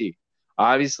cup of tea.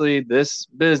 Obviously, this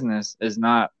business is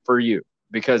not for you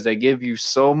because they give you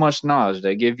so much knowledge.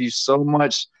 They give you so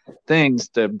much things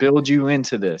to build you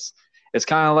into this. It's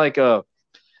kind of like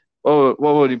what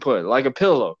would you put? Like a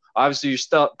pillow. Obviously,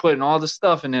 you're putting all the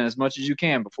stuff in it as much as you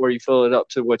can before you fill it up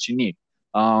to what you need.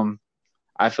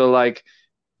 I feel like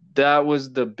that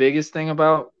was the biggest thing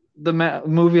about the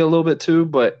movie a little bit too,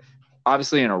 but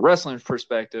obviously in a wrestling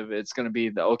perspective, it's going to be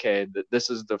this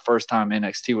is the first time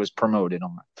NXT was promoted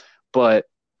on. But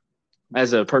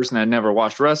as a person that never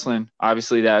watched wrestling,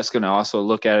 obviously that's going to also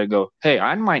look at it and go, hey,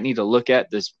 I might need to look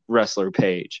at this wrestler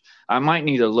page. I might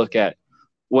need to look at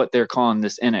what they're calling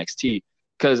this NXT.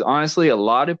 Because honestly, a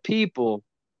lot of people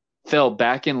fell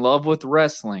back in love with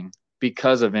wrestling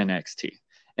because of NXT.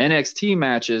 NXT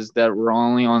matches that were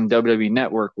only on WWE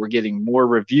Network were getting more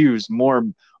reviews, more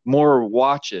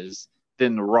watches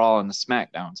than the Raw and the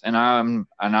SmackDowns. And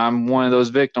I'm one of those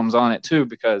victims on it too,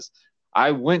 because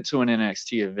I went to an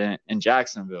NXT event in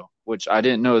Jacksonville, which I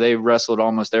didn't know they wrestled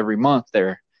almost every month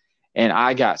there. And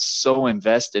I got so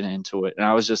invested into it. And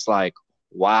I was just like,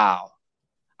 wow,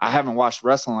 I haven't watched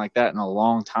wrestling like that in a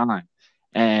long time.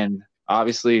 And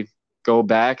obviously go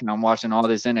back and I'm watching all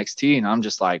this NXT and I'm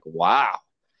just like, wow.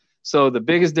 So the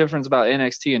biggest difference about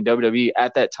NXT and WWE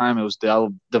at that time, it was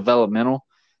developmental.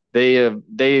 They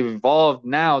evolved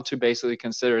now to basically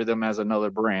consider them as another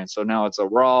brand. So now it's a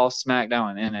Raw,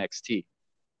 SmackDown, and NXT.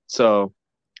 So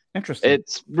interesting.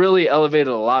 It's really elevated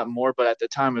a lot more, but at the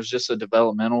time it was just a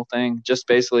developmental thing. Just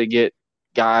basically get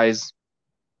guys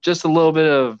just a little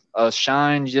bit of a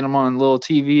shine, get them on a little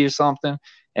TV or something,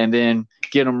 and then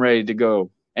get them ready to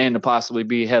go and to possibly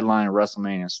be headline at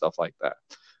WrestleMania and stuff like that.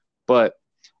 But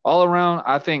all around,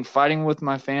 I think Fighting With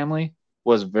My Family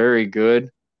was very good.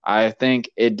 I think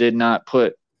it did not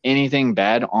put anything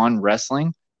bad on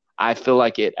wrestling. I feel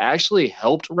like it actually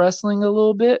helped wrestling a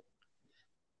little bit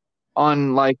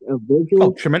on like a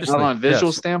visual, tremendously. On a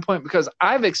visual standpoint, because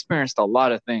I've experienced a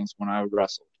lot of things when I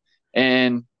wrestled.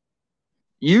 And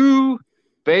you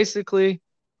basically,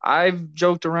 I've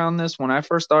joked around this. When I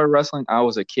first started wrestling, I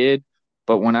was a kid.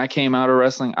 But when I came out of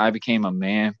wrestling, I became a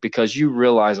man, because you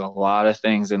realize a lot of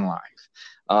things in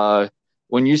life.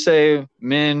 When you say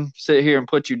men sit here and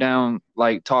put you down,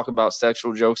 like talk about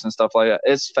sexual jokes and stuff like that,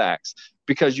 it's facts,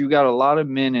 because you got a lot of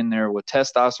men in there with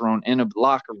testosterone in a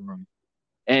locker room.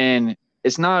 And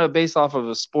it's not based off of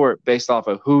a sport, based off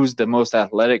of who's the most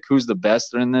athletic, who's the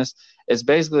best in this. It's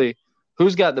basically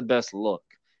who's got the best look,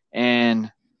 and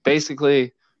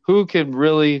basically who could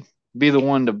really be the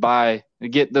one to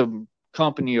get the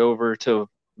company over to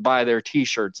buy their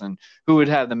T-shirts, and who would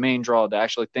have the main draw to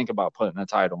actually think about putting a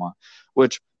title on,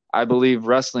 which I believe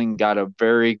wrestling got a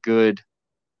very good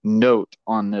note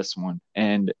on this one.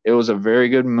 And it was a very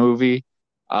good movie.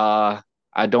 I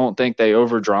don't think they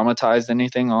over dramatized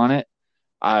anything on it.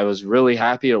 I was really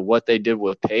happy at what they did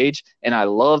with Paige, and I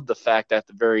loved the fact at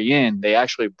the very end they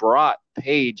actually brought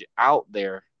Paige out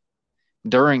there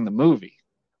during the movie.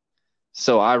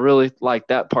 So I really like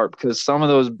that part, because some of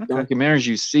those documentaries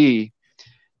you see,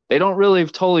 they don't really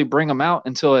totally bring them out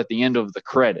until at the end of the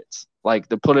credits. Like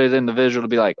to put it in the visual to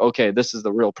be like, okay, this is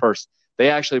the real person. They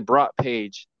actually brought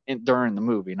Paige in during the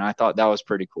movie, and I thought that was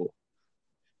pretty cool.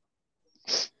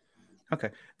 Okay.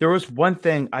 There was one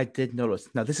thing I did notice.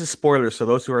 Now, this is spoilers, so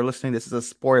those who are listening, this is a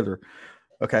spoiler.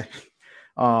 Okay.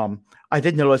 I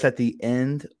did notice at the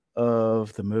end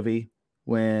of the movie,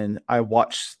 when I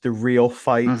watched the real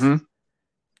fight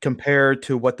compared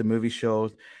to what the movie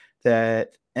showed,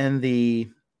 that in the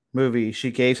movie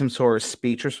she gave some sort of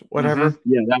speech or whatever.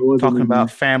 Yeah, that was talking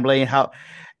about family and how,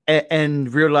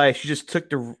 and real life, she just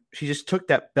took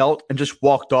that belt and just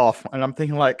walked off. And I'm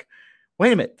thinking, like,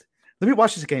 wait a minute. Let me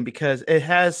watch this again, because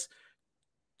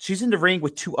she's in the ring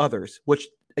with two others, which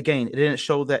again, it didn't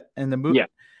show that in the movie. Yeah.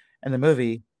 In the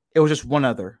movie, it was just one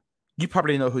other. You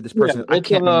probably know who this person is. I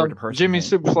can't remember the person. Jimmy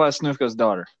Superfly Snuka's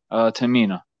daughter,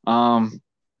 Tamina.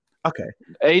 Okay.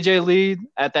 AJ Lee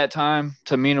at that time,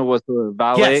 Tamina was the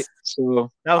valet. Yes. So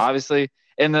obviously,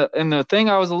 and the thing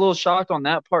I was a little shocked on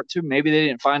that part too. Maybe they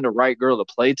didn't find the right girl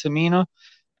to play Tamina,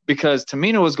 because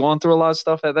Tamina was going through a lot of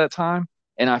stuff at that time,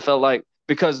 and I felt like,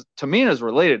 because Tamina's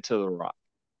related to The Rock,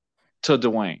 to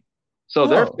Dwayne. So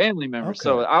they're family members. Okay.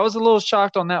 So I was a little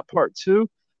shocked on that part too.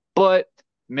 But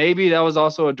maybe that was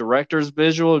also a director's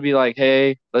visual to be like,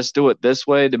 hey, let's do it this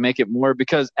way to make it more.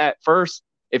 Because at first,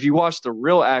 if you watch the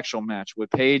real actual match with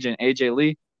Paige and AJ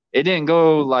Lee, it didn't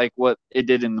go like what it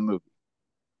did in the movie.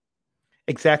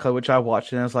 Exactly, which I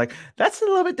watched, and I was like, that's a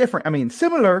little bit different. I mean,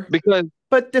 similar,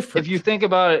 but different. If you think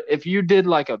about it, if you did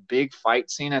like a big fight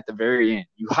scene at the very end,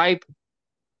 you hype.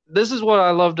 This is what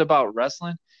I loved about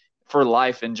wrestling for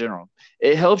life in general.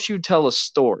 It helps you tell a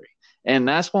story. And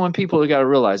that's when people got to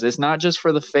realize it's not just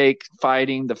for the fake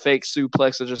fighting, the fake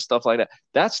suplexes or stuff like that.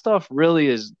 That stuff really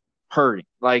is hurting.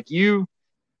 Like you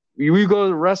go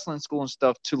to wrestling school and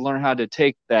stuff to learn how to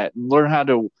take that and learn how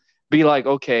to be like,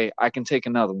 okay, I can take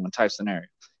another one type scenario,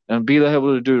 and be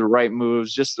able to do the right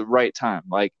moves, just the right time.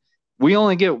 Like we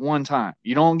only get one time.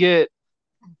 You don't get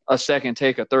a second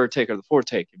take, a third take, or the fourth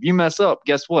take. If you mess up,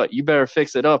 guess what? You better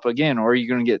fix it up again, or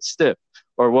you're going to get stiff.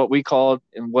 Or what we called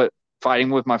in what fighting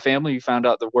with my family, you found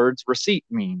out the words receipt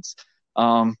means.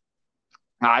 I've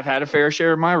had a fair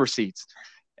share of my receipts.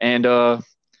 And to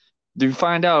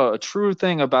find out a true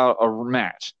thing about a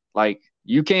match, like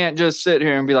you can't just sit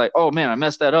here and be like, oh man, I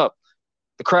messed that up.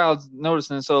 The crowd's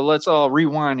noticing, so let's all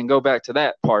rewind and go back to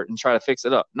that part and try to fix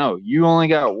it up. No, you only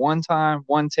got one time,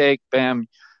 one take, bam,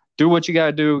 do what you got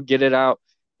to do, get it out.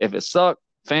 If it sucked,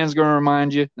 fans going to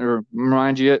remind you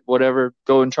it, whatever,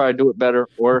 go and try to do it better.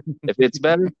 Or if it's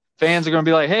better, fans are going to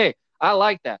be like, hey, I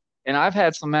like that. And I've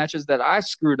had some matches that I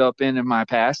screwed up in my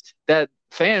past that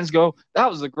fans go,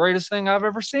 that was the greatest thing I've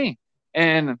ever seen.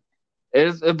 And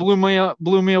it blew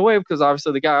me away because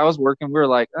obviously the guy I was working, we were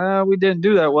like, we didn't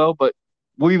do that well, but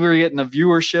we were getting the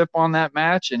viewership on that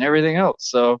match and everything else.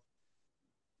 So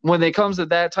when it comes to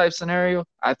that type scenario,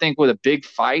 I think with a big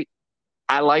fight,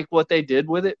 I like what they did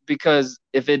with it, because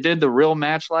if it did the real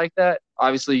match like that,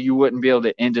 obviously you wouldn't be able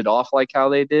to end it off like how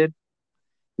they did,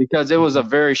 because it was a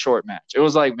very short match. It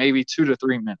was like maybe 2 to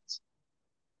 3 minutes.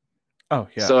 Oh,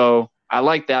 yeah. So I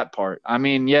like that part. I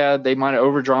mean, yeah, they might have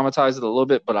over-dramatized it a little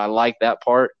bit, but I like that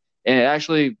part. And it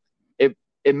actually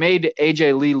it made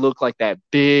AJ Lee look like that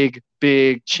big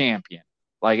champion.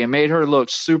 Like, it made her look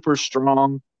super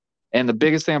strong. And the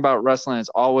biggest thing about wrestling is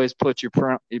always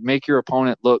make your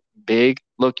opponent look big,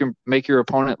 make your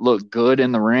opponent look good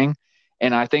in the ring.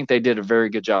 And I think they did a very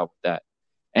good job with that.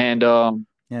 And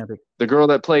the girl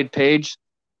that played Paige,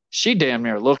 she damn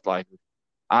near looked like her.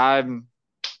 I'm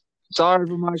sorry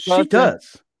for my cousin. She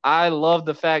does. I love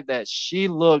the fact that she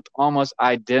looked almost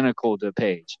identical to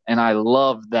Paige, and I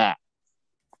love that.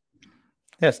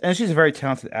 Yes, and she's a very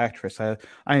talented actress. I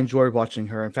enjoyed watching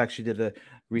her. In fact, she did a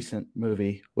recent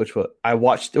movie, which I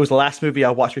watched. It was the last movie I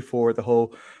watched before the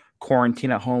whole quarantine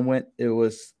at home went. It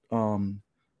was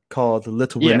called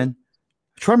Little Women.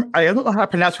 I don't know how to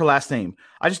pronounce her last name.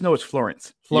 I just know it's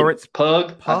Florence. Florence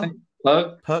Pug.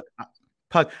 Pug.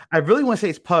 I really want to say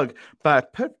it's Pug,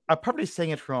 but I'm probably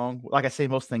saying it wrong, like I say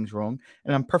most things wrong,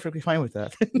 and I'm perfectly fine with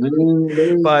that.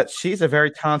 But she's a very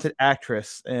talented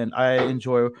actress, and I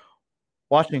enjoy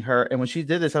watching her. And when she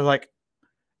did this, I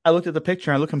looked at the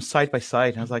picture and I looked them side by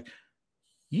side, and I was like,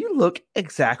 you look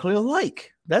exactly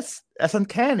alike. That's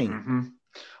uncanny. Mm-hmm.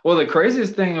 Well, the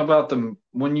craziest thing about them,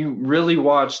 when you really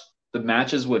watched the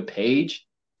matches with Paige,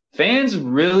 fans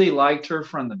really liked her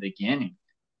from the beginning.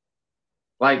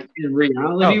 Like, in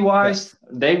reality-wise,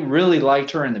 they really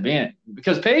liked her in the beginning,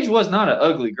 because Paige was not an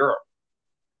ugly girl,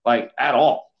 like, at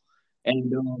all.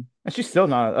 And she's still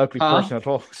not an ugly person at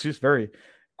all. She's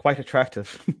quite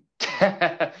attractive.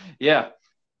 Yeah.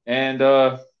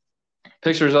 And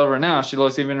pictures of her now, she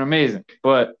looks even amazing.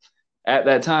 But at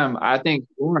that time, I think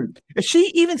is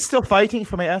she even still fighting,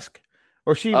 if I may ask?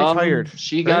 Or she retired?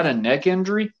 She got a neck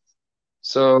injury.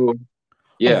 So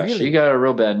yeah, really? She got a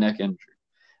real bad neck injury.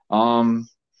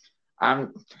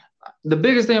 The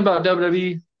biggest thing about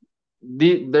WWE,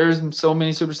 there's so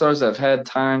many superstars that have had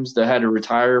times that had to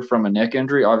retire from a neck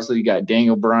injury. Obviously, you got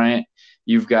Daniel Bryan,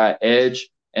 you've got Edge,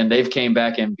 and they've came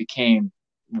back and became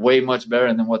way much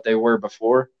better than what they were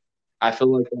before. I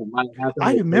feel like that might happen.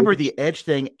 I remember the Edge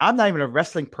thing. I'm not even a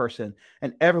wrestling person,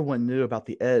 and everyone knew about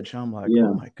the Edge. I'm like,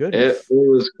 oh my goodness, it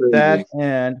was crazy. That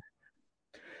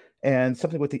and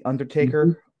something with the Undertaker.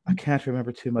 Mm-hmm. I can't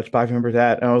remember too much, but I remember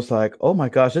that, and I was like, oh my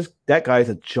gosh, that guy's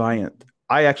a giant.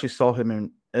 I actually saw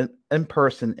him in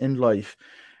person in life,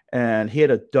 and he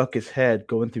had to duck his head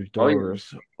going through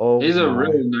doors. He's a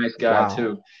really nice guy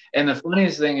too. And the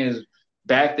funniest thing is,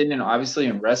 back then, obviously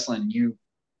in wrestling,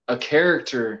 a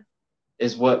character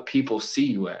is what people see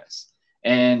you as.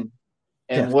 And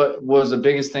what was the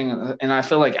biggest thing, and I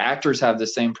feel like actors have the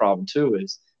same problem too,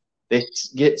 is they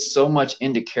get so much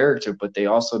into character, but they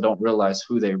also don't realize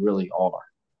who they really are.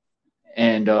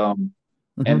 And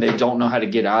and they don't know how to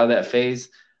get out of that phase.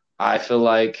 I feel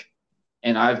like,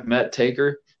 and I've met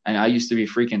Taker, and I used to be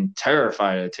freaking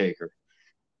terrified of Taker.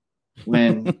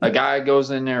 When a guy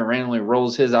goes in there and randomly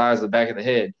rolls his eyes at the back of the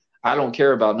head, I don't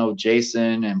care about no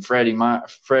Jason and Freddie and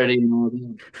all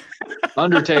them.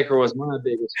 Undertaker was my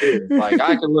biggest fear. Like,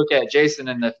 I could look at Jason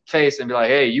in the face and be like,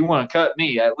 hey, you want to cut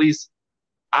me? At least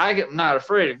I'm not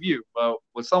afraid of you. But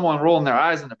with someone rolling their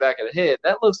eyes in the back of the head,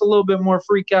 that looks a little bit more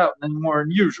freak out than more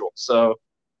unusual. So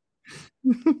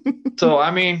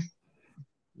I mean,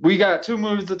 we got 2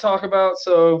 movies to talk about.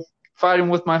 So Fighting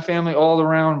with My Family All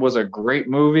Around was a great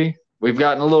movie. We've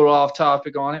gotten a little off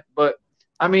topic on it, but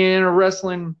I mean, in a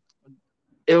wrestling,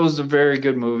 it was a very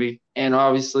good movie. And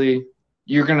obviously,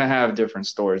 you're going to have different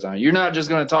stories on it. You're not just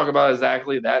going to talk about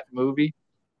exactly that movie.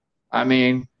 I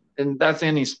mean, and that's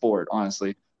any sport,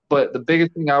 honestly. But the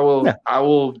biggest thing I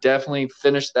will definitely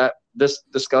finish this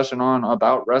discussion on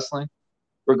about wrestling,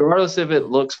 regardless if it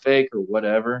looks fake or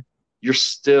whatever, you're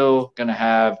still gonna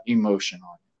have emotion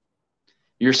on it.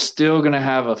 You're still gonna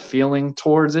have a feeling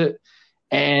towards it,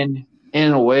 and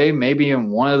in a way, maybe in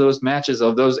one of those matches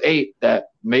of those 8, that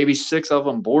maybe 6 of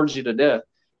them bores you to death,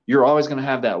 you're always gonna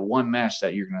have that one match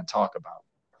that you're gonna talk about.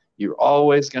 You're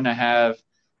always gonna have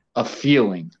a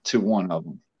feeling to one of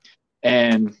them.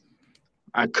 And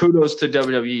kudos to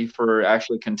WWE for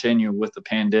actually continuing with the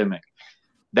pandemic.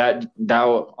 That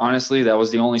honestly, that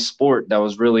was the only sport that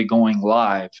was really going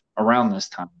live around this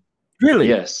time. Really?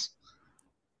 Yes.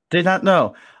 Did not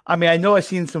know. I mean, I know I've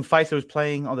seen some fights that was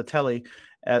playing on the telly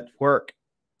at work,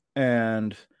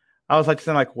 and I was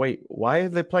like, wait, why are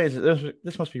they playing?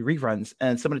 This must be reruns.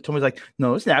 And somebody told me, like,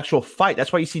 no, it's an actual fight.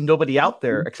 That's why you see nobody out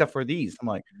there except for these. I'm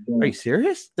like, are you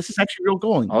serious? This is actually real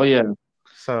going. Oh, yeah.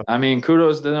 So, I mean,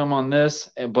 kudos to them on this,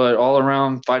 but all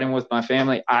around fighting with my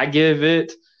family, I give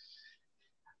it,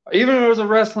 even if it was a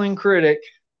wrestling critic,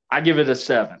 I give it a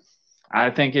 7. I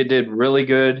think it did really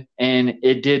good, and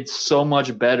it did so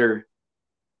much better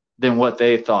than what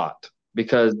they thought,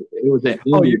 because it was an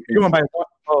you're going by one.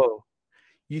 Oh,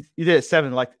 you did it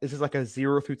 7. Like, is this like a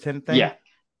 0 through 10 thing? Yeah.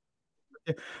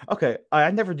 Okay,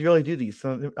 I never really do these,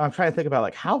 so I'm trying to think about,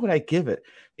 like, how would I give it?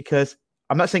 Because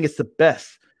I'm not saying it's the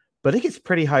best, but it gets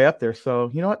pretty high up there.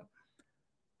 So you know what?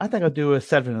 I think I'll do a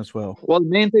 7 as well. Well, the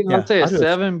main thing I'd say a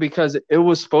 7 because it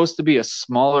was supposed to be a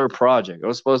smaller project. It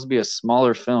was supposed to be a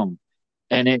smaller film,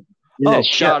 and it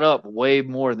shot up way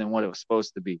more than what it was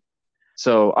supposed to be.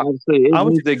 So obviously, it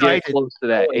needs to get close to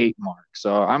that 8 mark.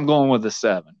 So I'm going with a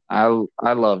 7. I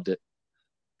loved it.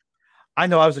 I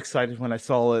know I was excited when I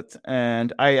saw it,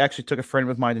 and I actually took a friend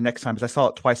with mine the next time because I saw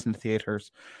it twice in the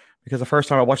theaters. Because the first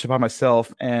time I watched it by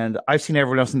myself, and I've seen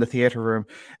everyone else in the theater room,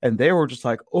 and they were just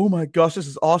like, "Oh my gosh, this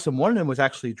is awesome!" One of them was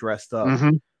actually dressed up.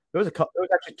 Mm-hmm. There was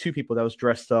actually 2 people that was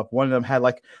dressed up. One of them had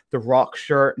like the Rock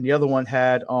shirt, and the other one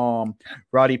had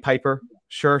Roddy Piper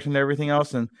shirt and everything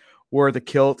else, and wore the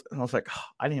kilt. And I was like, oh,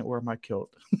 I didn't wear my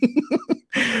kilt,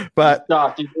 but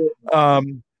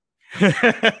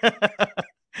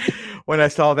when I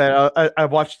saw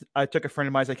that, I took a friend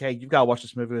of mine. I was like, hey, you've got to watch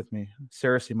this movie with me.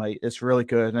 Seriously, mate, it's really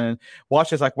good. And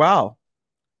watch it's like, wow,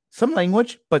 some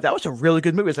language, but that was a really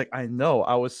good movie. It's like, I know,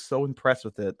 I was so impressed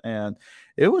with it, and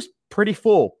it was pretty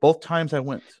full both times I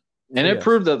went. And it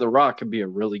proved that The Rock could be a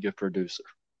really good producer.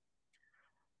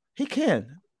 He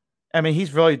can. I mean, he's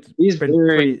very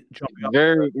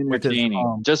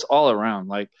entertaining, just all around.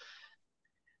 Like,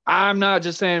 I'm not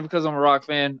just saying because I'm a Rock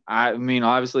fan. I mean,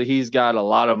 obviously, he's got a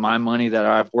lot of my money that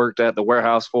I've worked at the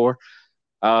warehouse for,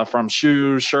 from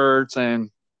shoes, shirts,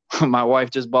 and my wife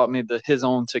just bought me his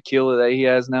own tequila that he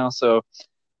has now. So,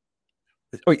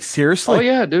 wait, seriously? Oh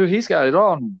yeah, dude, he's got it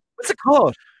all. What's it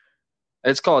called?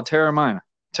 It's called Terramana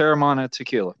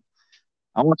Tequila.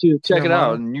 I want you to check it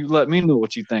out, and you let me know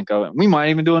what you think of it. We might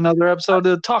even do another episode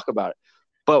to talk about it.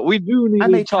 But we do need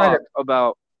to talk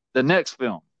about the next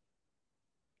film.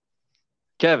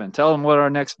 Kevin, tell them what our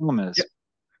next film is.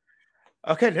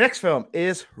 Yeah. Okay, the next film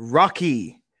is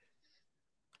Rocky.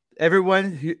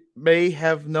 Everyone who may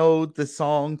have known the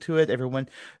song to it. Everyone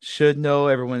should know.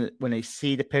 Everyone, when they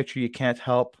see the picture, you can't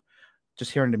help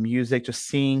just hearing the music, just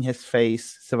seeing his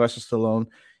face, Sylvester Stallone,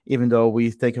 even though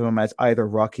we think of him as either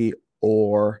Rocky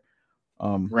or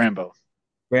Rambo.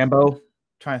 I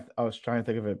was trying to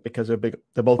think of it because they're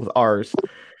both with R's.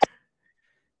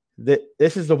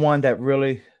 This is the one that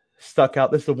really stuck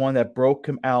out. This is the one that broke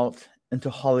him out into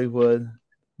Hollywood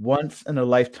once in a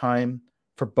lifetime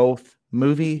for both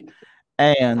movie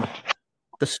and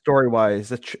the story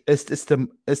wise. It's the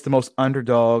most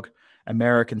underdog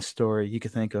American story you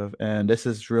could think of, and this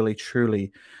is really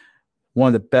truly one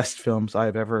of the best films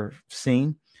I've ever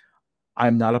seen.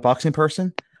 I'm not a boxing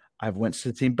person. I've went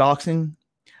to team boxing.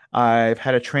 I've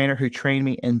had a trainer who trained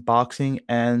me in boxing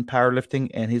and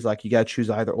powerlifting, and he's like, you got to choose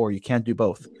either or. You can't do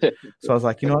both. So I was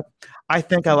like, you know what? I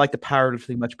think I like the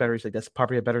powerlifting much better. He's like, that's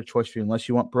probably a better choice for you, unless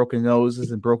you want broken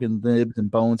noses and broken ribs and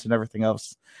bones and everything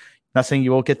else. Not saying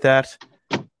you won't get that.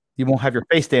 You won't have your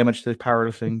face damaged to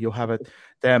powerlifting. You'll have it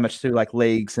damaged to like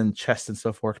legs and chest and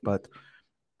so forth. But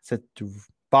said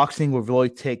boxing will really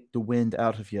take the wind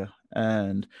out of you.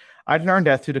 And I learned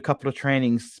that through a couple of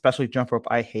trainings, especially jump rope.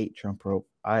 I hate jump rope.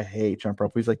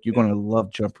 He's like, you're going to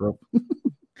love jump rope.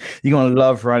 You're going to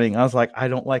love running. I was like, I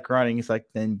don't like running. He's like,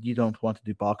 then you don't want to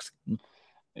do boxing.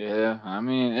 Yeah, I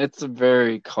mean, it's a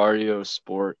very cardio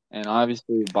sport. And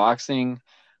obviously boxing,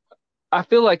 I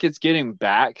feel like it's getting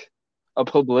back a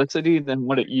publicity than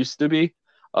what it used to be.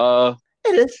 It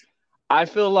is. I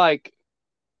feel like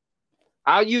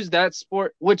I'll use that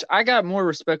sport, which I got more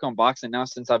respect on boxing now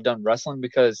since I've done wrestling,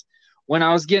 because when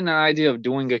I was getting an idea of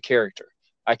doing a character,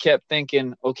 I kept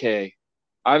thinking, okay,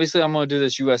 obviously I'm going to do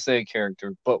this USA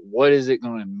character, but what is it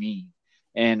going to mean?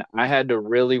 And I had to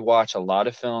really watch a lot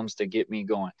of films to get me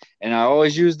going. And I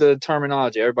always use the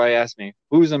terminology. Everybody asks me,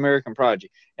 who's American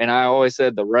Prodigy? And I always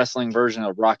said the wrestling version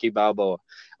of Rocky Balboa.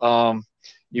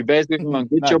 You basically going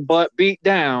to get your butt beat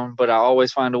down, but I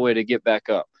always find a way to get back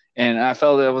up. And I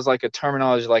felt that it was like a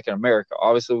terminology like in America.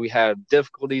 Obviously, we have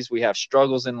difficulties, we have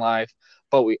struggles in life,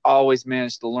 but we always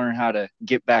manage to learn how to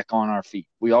get back on our feet.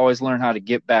 We always learn how to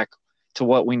get back to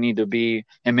what we need to be,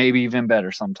 and maybe even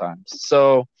better sometimes.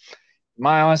 So,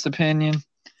 my honest opinion,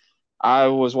 I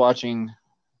was watching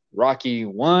Rocky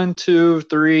 1, 2,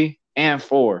 3, and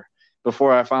 4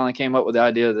 before I finally came up with the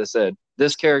idea that said,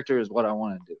 this character is what I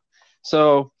want to do.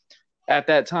 So, at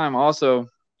that time, also,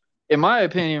 in my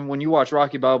opinion, when you watch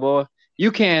Rocky Balboa,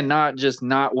 you cannot just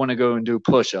not want to go and do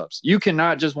push-ups. You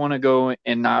cannot just want to go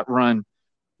and not run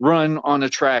on a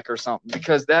track or something,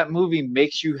 because that movie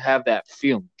makes you have that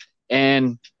feeling.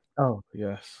 And oh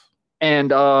yes,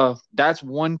 and that's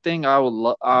one thing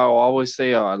I'll always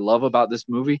say I love about this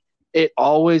movie. It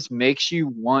always makes you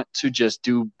want to just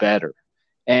do better.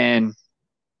 And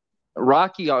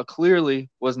Rocky clearly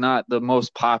was not the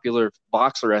most popular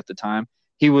boxer at the time.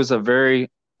 He was a very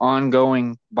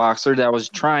ongoing boxer that was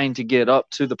trying to get up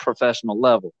to the professional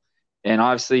level. And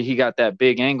obviously he got that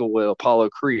big angle with Apollo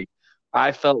Creed.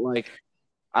 I felt like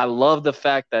I love the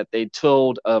fact that they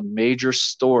told a major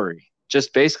story,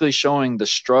 just basically showing the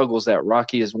struggles that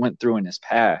Rocky has went through in his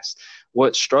past,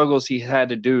 what struggles he had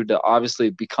to do to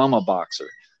obviously become a boxer,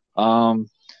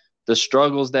 the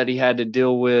struggles that he had to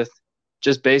deal with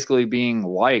just basically being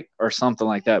white or something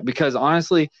like that. Because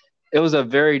honestly, it was a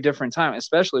very different time,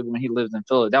 especially when he lived in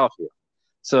Philadelphia.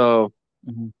 So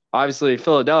obviously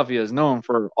Philadelphia is known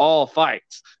for all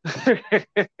fights.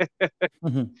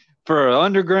 For an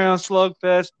underground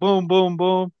slugfest, boom, boom,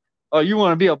 boom. Oh, you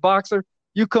want to be a boxer?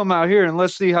 You come out here and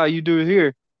let's see how you do it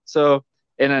here. So,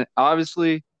 and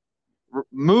obviously,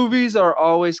 movies are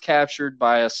always captured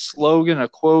by a slogan, a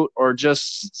quote, or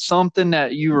just something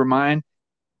that you remind.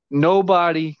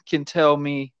 Nobody can tell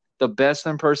me the best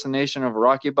impersonation of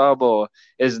Rocky Balboa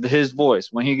is his voice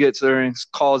when he gets there and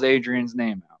calls Adrian's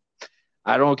name out.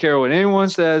 I don't care what anyone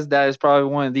says. That is probably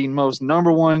one of the most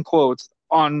number one quotes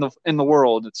in the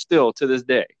world still to this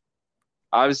day.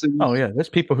 Obviously. Oh yeah, there's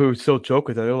people who still joke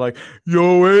with it. They're like,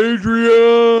 "Yo,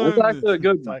 Adrian." That's actually a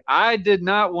good one. I did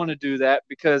not want to do that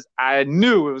because I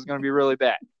knew it was going to be really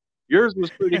bad. Yours was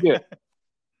pretty good.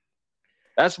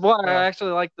 That's why I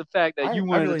actually like the fact that you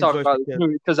wanted to talk about this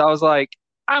movie, because I was like,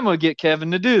 I'm going to get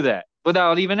Kevin to do that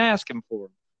without even asking for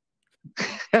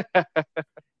him.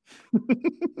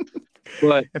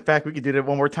 But in fact, we could do that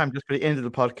one more time just for the end of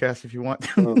the podcast if you want.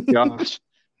 Oh gosh.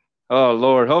 Oh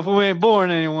Lord. Hopefully we ain't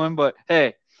boring anyone, but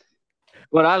hey.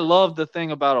 But I love the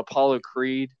thing about Apollo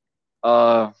Creed.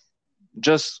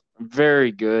 Just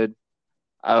very good.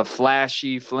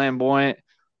 Flashy, flamboyant.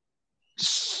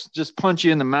 Just punch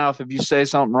you in the mouth if you say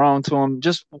something wrong to him.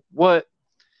 Just what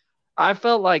I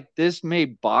felt like this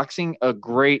made boxing a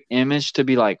great image to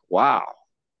be like, wow,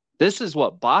 this is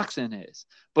what boxing is.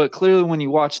 But clearly when you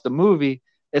watch the movie,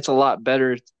 it's a lot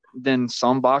better than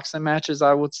some boxing matches,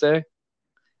 I would say.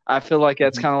 I feel like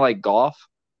it's kind of like golf.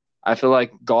 I feel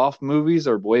like golf movies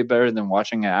are way better than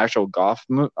watching an actual golf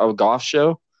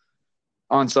show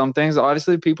on some things.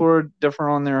 Obviously, people are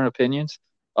different on their opinions.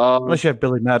 Unless you have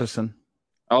Billy Madison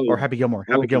or Happy Gilmore.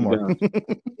 Happy Gilmore.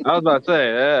 I was about to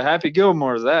say, Happy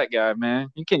Gilmore is that guy, man.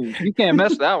 You can't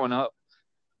mess that one up.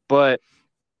 But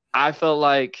I felt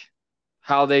like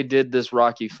how they did this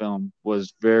Rocky film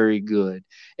was very good.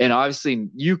 And obviously,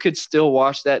 you could still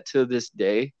watch that to this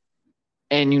day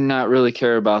and you not really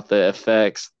care about the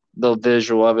effects, the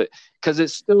visual of it, because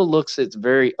it's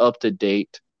very up to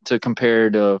date to compare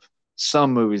to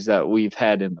some movies that we've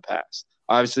had in the past.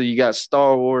 Obviously, you got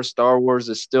Star Wars. Star Wars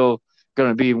is still going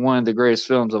to be one of the greatest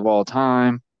films of all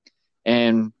time.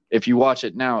 And if you watch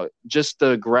it now, just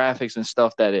the graphics and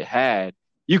stuff that it had,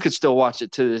 you could still watch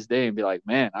it to this day and be like,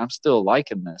 man, I'm still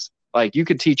liking this. Like, you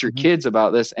could teach your kids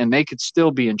about this and they could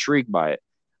still be intrigued by it.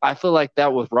 I feel like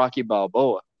that with Rocky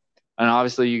Balboa. And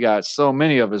obviously, you got so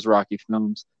many of his Rocky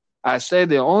films. I say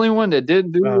the only one that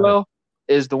didn't do well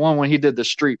is the one when he did the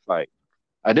street fight.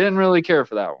 I didn't really care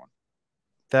for that one.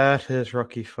 That is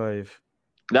Rocky 5.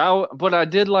 But I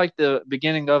did like the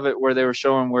beginning of it where they were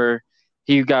showing where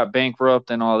he got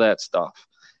bankrupt and all that stuff.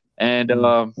 And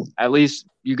at least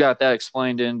you got that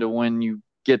explained into when you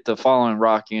get to following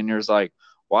Rocky and there's like,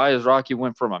 why is Rocky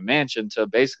went from a mansion to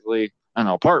basically an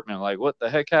apartment? Like, what the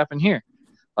heck happened here?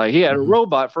 Like, he had a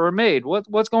robot for a maid.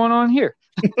 What's going on here?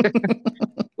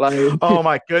 Like, oh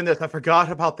my goodness, I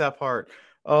forgot about that part.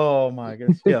 Oh my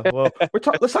goodness. Yeah. Well,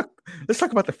 let's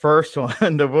talk about the first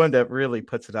one, the one that really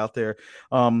puts it out there.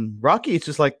 Rocky is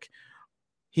just like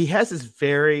he has this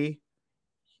very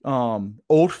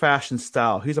old-fashioned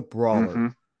style. He's a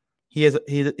brawler. He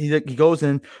goes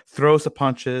in, throws the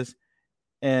punches,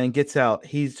 and gets out.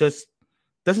 He's just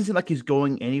doesn't seem like he's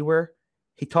going anywhere.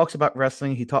 He talks about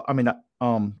wrestling.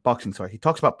 Boxing. Sorry, he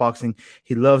talks about boxing.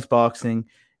 He loves boxing.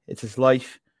 It's his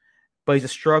life, but he's a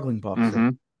struggling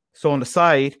boxer. So on the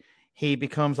side, he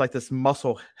becomes like this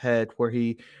muscle head where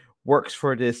he works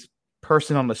for this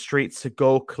person on the streets to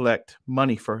go collect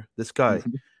money for this guy.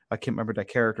 I can't remember that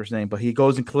character's name, but he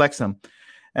goes and collects them.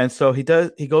 And so he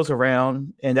goes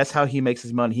around, and that's how he makes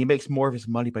his money. He makes more of his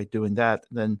money by doing that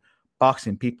than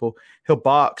boxing people. He'll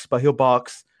box, but he'll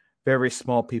box very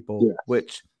small people,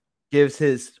 which gives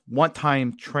his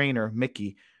one-time trainer,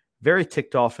 Mickey, very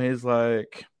ticked off. And he's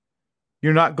like,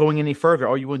 you're not going any further.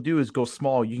 All you want to do is go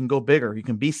small. You can go bigger. You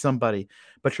can be somebody,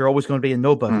 but you're always going to be a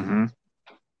nobody.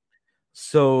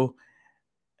 So,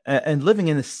 and living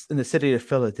in the city of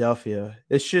Philadelphia,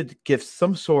 it should give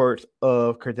some sort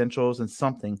of credentials and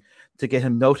something to get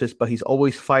him noticed, but he's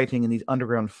always fighting in these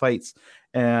underground fights.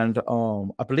 And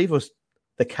I believe it was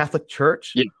the Catholic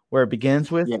Church where it begins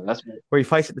with, that's right. where he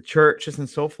fights at the churches and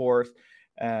so forth.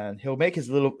 And he'll make his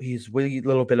wee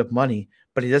little bit of money,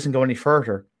 but he doesn't go any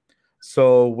further.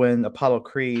 So when Apollo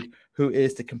Creed, who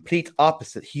is the complete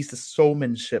opposite, he's the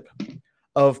showmanship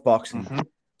of boxing.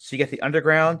 So you get the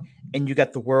underground and you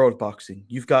got the world boxing.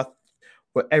 You've got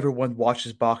what everyone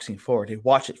watches boxing for. They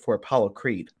watch it for Apollo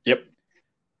Creed.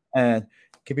 And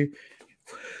I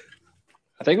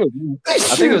think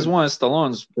it was one of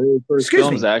Stallone's very first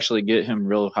films that actually get him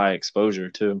real high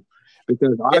exposure too.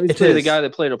 Because obviously the guy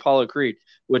that played Apollo Creed,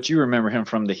 which you remember him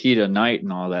from The Heat of Night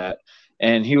and all that,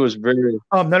 and he was very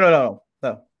no.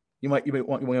 You might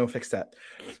want to fix that.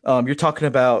 You're talking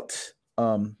about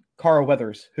Carl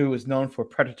Weathers, who is known for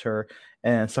Predator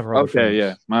and several other films.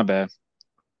 Yeah, my bad.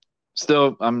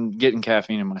 Still, I'm getting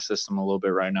caffeine in my system a little bit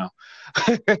right now.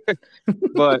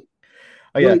 But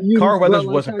Carl Weathers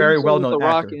was a very well-known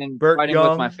actor. And Fighting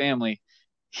With My Family,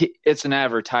 it's an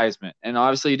advertisement, and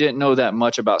obviously you didn't know that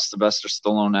much about Sylvester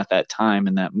Stallone at that time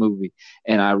in that movie,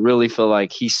 and I really feel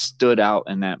like he stood out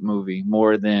in that movie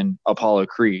more than Apollo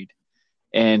Creed.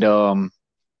 And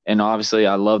obviously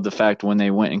I love the fact when they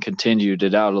went and continued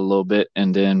it out a little bit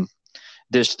and then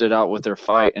dished it out with their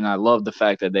fight, and I love the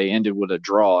fact that they ended with a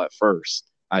draw at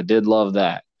first. I did love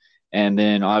that. And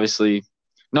then obviously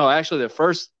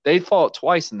they fought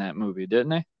twice in that movie, didn't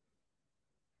they?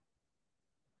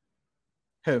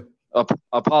 Who?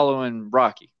 Apollo and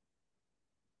Rocky.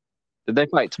 Did they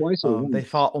fight twice? They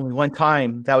fought only one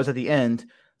time. That was at the end.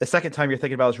 The second time you're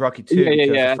thinking about is Rocky 2.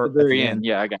 Yeah. At the very end.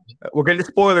 Yeah, I got you. We're getting to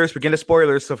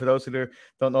spoilers. So for those who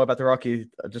don't know about the Rocky,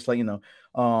 just let you know.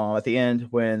 At the end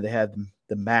when they had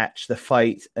the match, the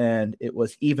fight, and it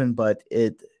was even, but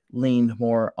it leaned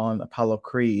more on Apollo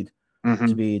Creed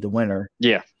to be the winner.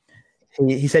 Yeah.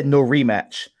 He said no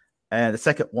rematch. And the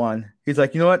second one, he's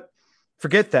like, you know what?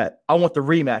 Forget that. I want the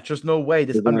rematch. There's no way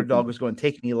this underdog is going to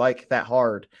take me like that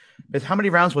hard. Because how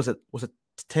many rounds was it? Was it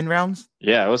 10 rounds?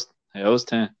 Yeah, it was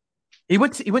 10. He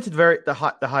went to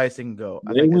the highest he can go.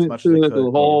 I think as much as they could.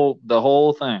 The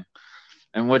whole thing.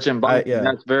 And which in boxing,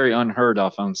 that's very unheard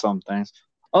of on some things.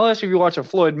 Unless if you watch a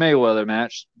Floyd Mayweather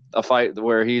match, a fight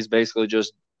where he's basically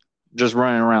just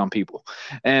running around people.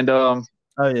 And so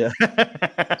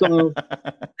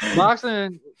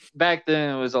boxing back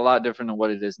then was a lot different than what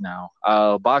it is now.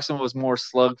 Boxing was more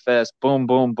slugfest, boom,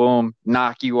 boom, boom,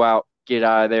 knock you out, get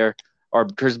out of there, or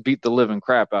just beat the living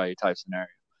crap out of you type scenario.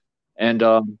 And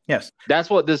that's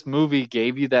what this movie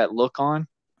gave you that look on.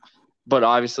 But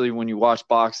obviously, when you watch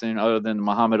boxing, other than the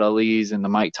Muhammad Ali's and the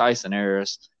Mike Tyson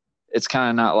eras, it's kind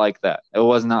of not like that. It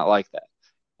was not like that.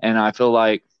 And I feel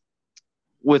like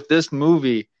with this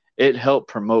movie, it helped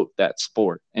promote that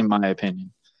sport, in my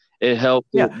opinion. It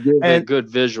helped give a good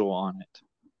visual on it.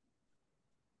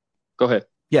 Go ahead.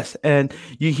 Yes, and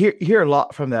you hear a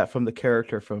lot from the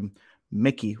character from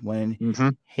Mickey when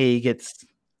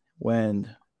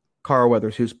when Carl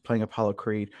Weathers, who's playing Apollo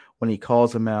Creed, when he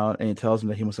calls him out and he tells him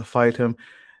that he wants to fight him,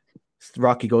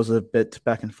 Rocky goes a bit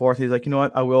back and forth. He's like, you know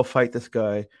what? I will fight this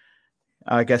guy.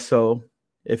 I guess so,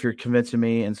 if you're convincing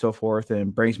me and so forth,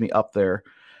 and brings me up there.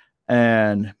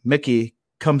 And Mickey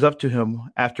comes up to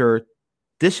him after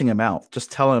dishing him out.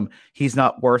 Just tell him he's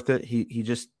not worth it.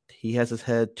 He has his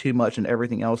head too much in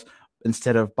everything else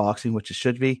instead of boxing, which it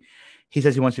should be. He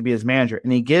says he wants to be his manager.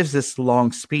 And he gives this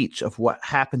long speech of what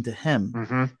happened to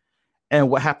him. And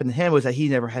what happened to him was that he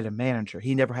never had a manager.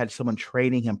 He never had someone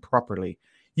training him properly.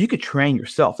 You could train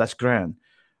yourself, that's grand,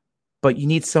 but you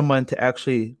need someone to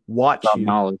actually watch you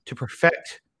knowledge. to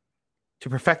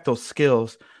perfect those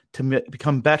skills, to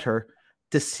become better,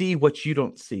 to see what you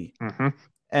don't see. Mm-hmm.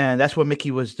 And that's what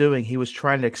Mickey was doing. He was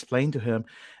trying to explain to him.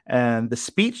 And the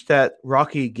speech that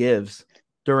Rocky gives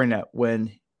during that,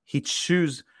 when he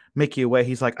chews Mickey away,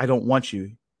 he's like, I don't want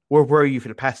you. Where were you for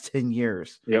the past 10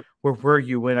 years? Yep. Where were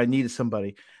you when I needed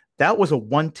somebody? That was a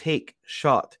one take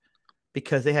shot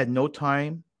because they had no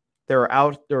time. They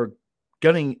were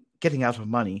getting out of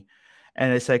money.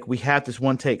 And it's like, we have this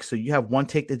one take. So you have one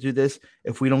take to do this.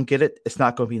 If we don't get it, it's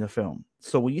not going to be in the film.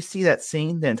 So when you see that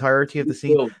scene, the entirety of the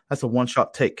scene, that's a one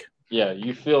shot take. Yeah,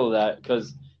 you feel that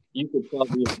because you could tell.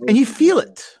 And you feel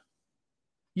it.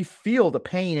 You feel the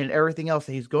pain and everything else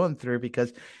that he's going through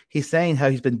because he's saying how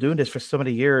he's been doing this for so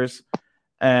many years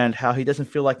and how he doesn't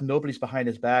feel like nobody's behind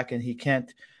his back and he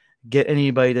can't get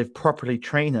anybody to properly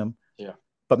train him. Yeah.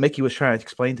 But Mickey was trying to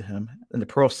explain to him in the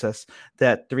process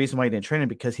that the reason why he didn't train him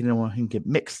because he didn't want him to get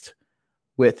mixed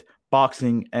with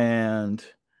boxing and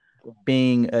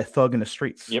being a thug in the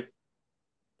streets. Yep.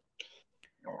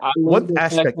 One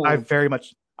aspect my favorite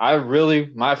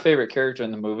character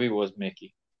in the movie was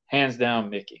Mickey. Hands down,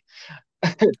 Mickey.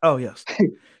 Oh, yes.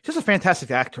 Just a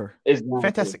fantastic actor. Exactly.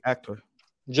 Fantastic actor.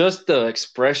 Just the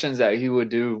expressions that he would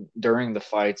do during the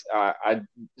fights, I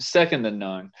second to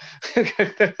none. Just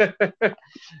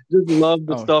love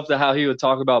the stuff that how he would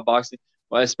talk about boxing.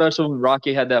 Well, especially when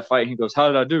Rocky had that fight, he goes, "How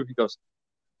did I do?" He goes,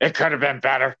 "It could have been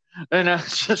better." And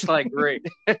it's just like great.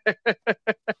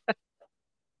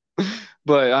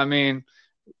 But I mean,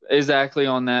 exactly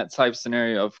on that type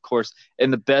scenario, of course.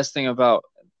 And the best thing about,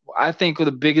 I think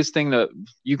the biggest thing that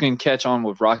you can catch on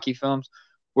with Rocky films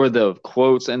were the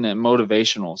quotes and the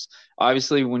motivationals.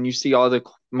 Obviously, when you see all the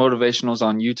motivationals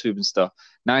on YouTube and stuff,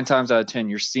 9 times out of 10,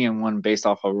 you're seeing one based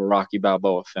off of a Rocky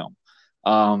Balboa film.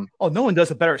 No one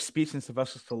does a better speech than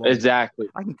Sylvester Stallone. Exactly.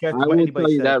 I can catch what anybody will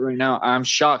tell you said. that right now. I'm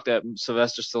shocked that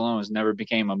Sylvester Stallone has never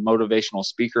became a motivational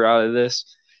speaker out of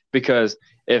this, because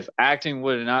if acting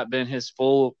would have not been his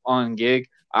full-on gig,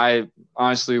 I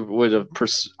honestly would have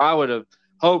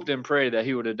hoped and prayed that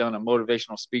he would have done a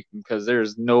motivational speaking, because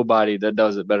there's nobody that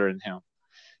does it better than him.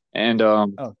 And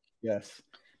yes.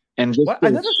 And just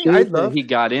another thing I love he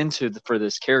got into for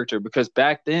this character, because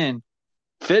back then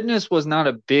fitness was not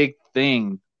a big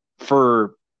thing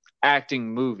for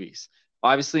acting movies.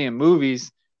 Obviously, in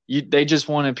movies, they just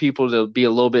wanted people to be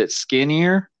a little bit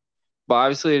skinnier, but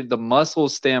obviously the muscle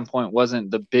standpoint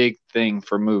wasn't the big thing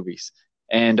for movies.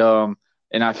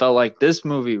 And I felt like this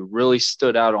movie really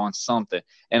stood out on something.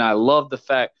 And I love the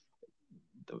fact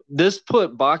this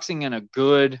put boxing in a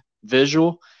good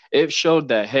visual. It showed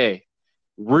that, hey,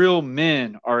 real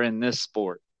men are in this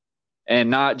sport and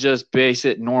not just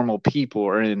basic normal people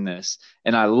are in this.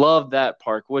 And I love that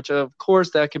part, which of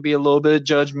course that could be a little bit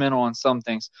judgmental on some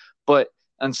things. But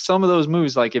on some of those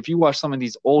movies, like if you watch some of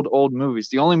these old movies,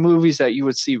 the only movies that you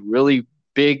would see really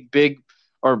big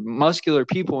or muscular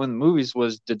people in the movies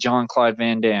was the John Clyde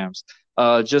Van Dammes,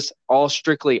 just all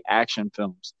strictly action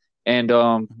films. And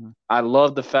I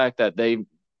love the fact that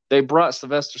they brought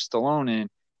Sylvester Stallone in,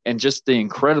 and just the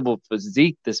incredible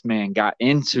physique this man got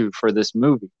into for this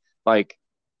movie. Like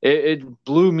it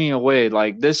blew me away.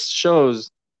 Like this shows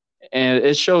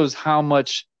how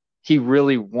much he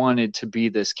really wanted to be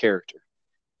this character.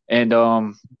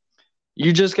 And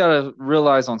you just got to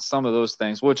realize on some of those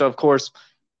things, which of course,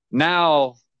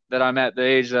 now that I'm at the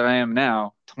age that I am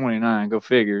now, 29, go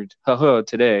figured,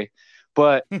 today.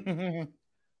 But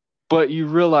but you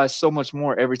realize so much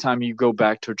more every time you go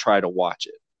back to try to watch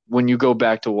it. When you go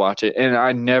back to watch it, and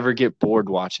I never get bored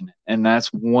watching it. And that's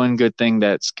one good thing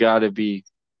that's got to be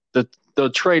the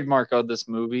trademark of this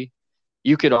movie.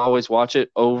 You could always watch it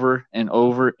over and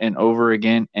over and over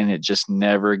again, and it just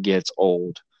never gets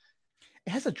old. It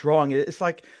has a drawing. It's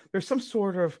like there's some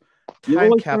sort of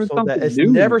time capsule that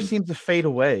never seems to fade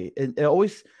away. It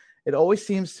always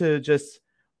seems to just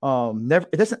never.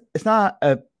 It doesn't. It's not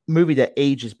a movie that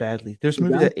ages badly. There's a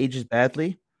movie that ages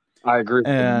badly. I agree.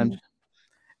 And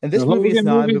this movie is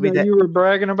not a movie that you were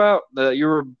bragging about, that you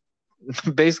were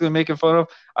basically making fun of.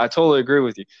 I totally agree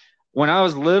with you. When I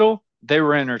was little, they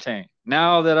were entertaining.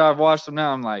 Now that I've watched them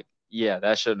now, I'm like, yeah,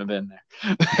 that shouldn't have been there.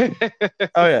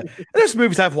 Oh, yeah. And there's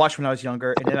movies I've watched when I was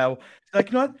younger, and then I like,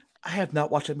 you know what? I have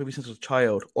not watched that movie since I was a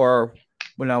child, or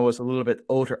when I was a little bit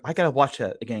older. I got to watch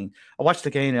that again. I watched it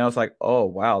again, and I was like, oh,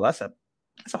 wow, that's a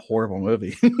horrible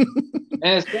movie. And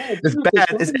it's bad.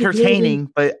 It's entertaining,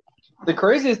 but the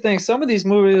craziest thing, some of these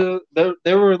movies,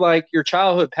 they were like your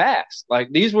childhood past.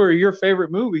 Like these were your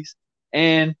favorite movies,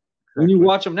 and when you Exactly.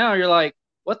 watch them now, you're like,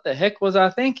 what the heck was I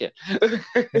thinking?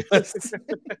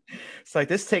 It's like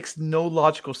this takes no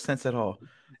logical sense at all.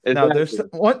 Now, there's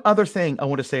Exactly. one other thing I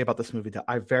want to say about this movie that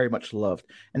I very much loved,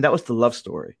 and that was the love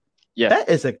story. Yeah. That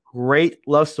is a great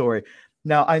love story.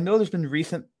 Now, I know there's been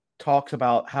recent talks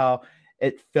about how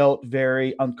it felt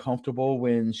very uncomfortable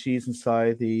when she's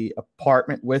inside the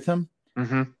apartment with him,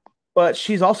 Mm-hmm. but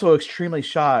she's also extremely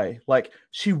shy. Like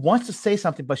she wants to say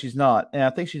something, but she's not. And I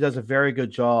think she does a very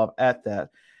good job at that.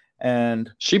 And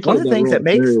She one of played the that things role that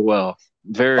makes very well.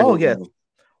 Very oh yes, well.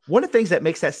 one of the things that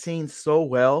makes that scene so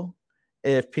well,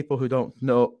 if people who don't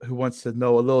know who wants to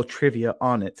know a little trivia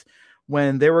on it,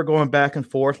 when they were going back and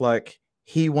forth, like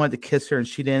he wanted to kiss her and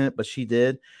she didn't, but she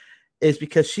did, is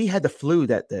because she had the flu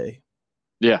that day.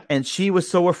 Yeah. And she was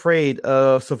so afraid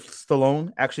of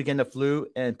Stallone actually getting the flu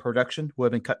and production would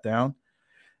have been cut down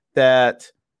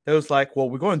that it was like, well,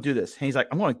 we're going to do this. And he's like,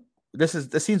 this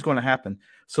scene's going to happen.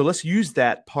 So let's use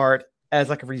that part as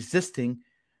like a resisting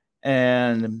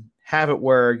and have it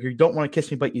where you don't want to kiss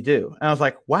me, but you do. And I was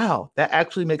like, wow, that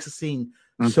actually makes the scene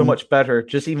so much better.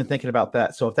 Just even thinking about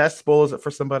that. So if that spoils it for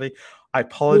somebody, I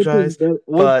apologize.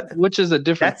 But Which is a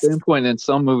different standpoint in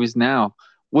some movies now,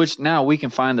 which now we can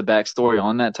find the backstory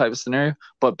on that type of scenario.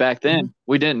 But back then,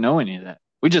 we didn't know any of that.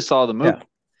 We just saw the movie. Yeah.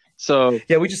 So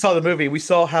yeah, we just saw the movie. We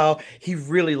saw how he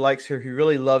really likes her. He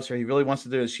really loves her. He really wants to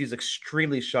do it. She's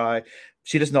extremely shy.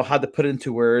 She doesn't know how to put it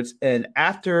into words. And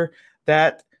after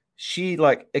that, she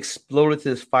like exploded to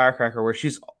this firecracker where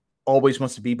she's always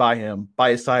wants to be by him,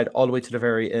 by his side, all the way to the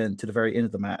very end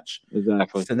of the match.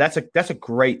 Exactly. And that's a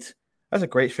great,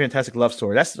 fantastic love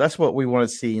story. That's what we want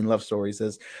to see in love stories,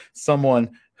 is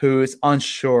someone who is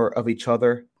unsure of each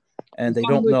other and they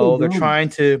don't know. They're trying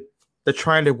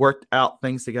to work out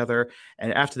things together,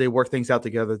 and after they work things out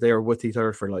together, they are with each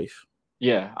other for life.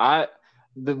 Yeah,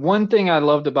 the one thing I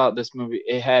loved about this movie,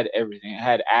 it had everything. It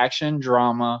had action,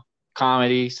 drama,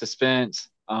 comedy, suspense.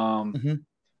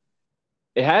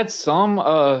 It had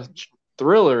some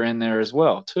thriller in there as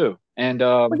well too. And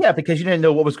well, yeah, because you didn't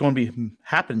know what was going to be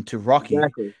happen to Rocky.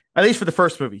 Exactly. At least for the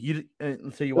first movie, you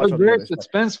until you watch it was very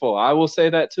suspenseful. I will say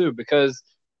that too, because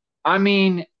I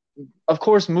mean, of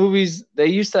course, movies, they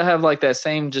used to have like that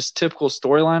same just typical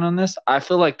storyline on this. I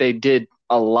feel like they did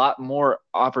a lot more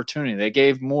opportunity. They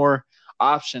gave more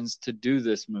options to do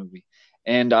this movie.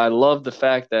 And I love the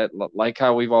fact that, like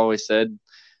how we've always said,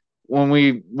 when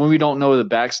we don't know the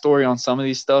backstory on some of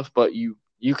these stuff, but you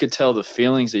could tell the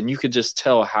feelings and you could just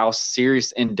tell how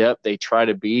serious, in depth they try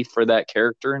to be for that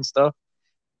character and stuff.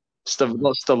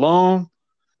 Stallone,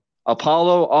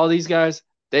 Apollo, all these guys,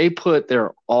 they put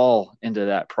their all into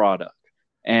that product.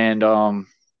 And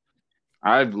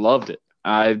I loved it.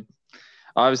 I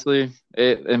obviously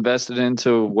it invested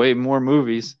into way more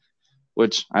movies,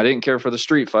 which I didn't care for the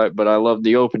street fight, but I loved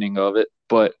the opening of it.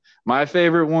 But my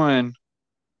favorite one,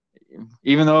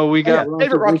 even though we got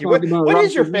favorite Rocky. What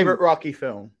is your favorite Rocky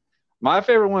film? My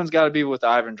favorite one's got to be with the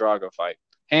Ivan Drago fight,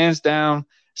 hands down.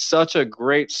 Such a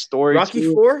great story.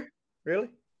 Rocky 4, really?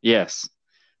 Yes.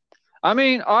 I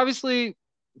mean, obviously,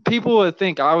 people would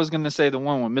think I was going to say the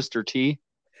one with Mr. T.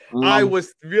 I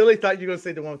was really thought you were going to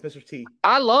say the one with Mr. T.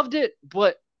 I loved it,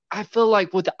 but I feel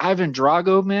like with the Ivan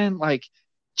Drago, man, like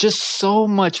just so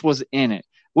much was in it.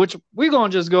 Which we're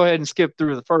going to just go ahead and skip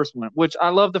through the first one, which I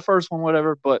love the first one,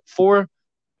 whatever. But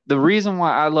the reason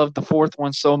why I love the fourth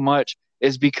one so much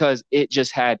is because it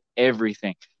just had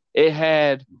everything. It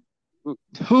had,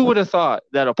 who would have thought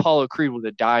that Apollo Creed would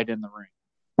have died in the ring?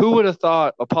 Who would have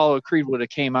thought Apollo Creed would have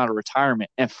came out of retirement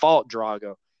and fought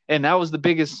Drago? And that was the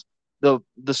biggest, the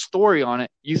story on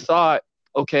it. You thought,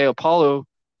 okay, Apollo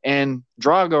and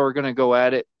Drago are going to go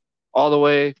at it all the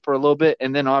way for a little bit,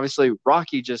 and then obviously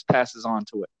Rocky just passes on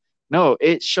to it. No,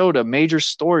 it showed a major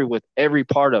story with every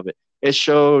part of it. It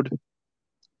showed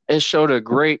a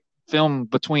great film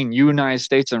between United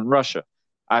States and Russia.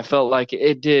 I felt like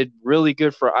it did really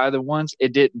good for either ones.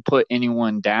 It didn't put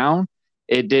anyone down.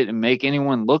 It didn't make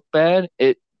anyone look bad.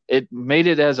 It made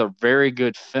it as a very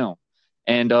good film.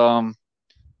 And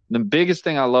the biggest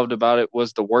thing I loved about it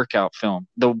was the workout film.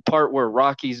 The part where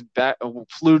Rocky's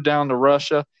flew down to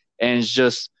Russia and is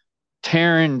just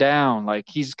tearing down, like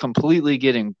he's completely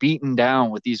getting beaten down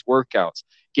with these workouts,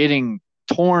 getting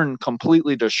torn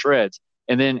completely to shreds.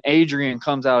 And then Adrian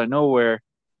comes out of nowhere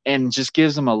and just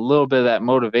gives him a little bit of that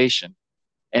motivation.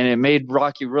 And it made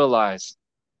Rocky realize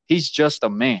he's just a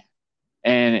man.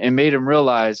 And it made him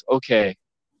realize, okay,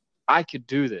 I could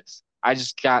do this. I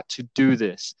just got to do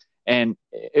this. And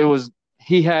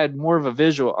he had more of a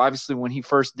visual, obviously, when he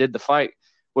first did the fight,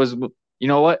 was, you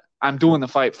know what? I'm doing the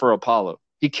fight for Apollo.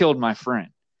 He killed my friend.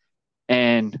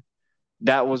 And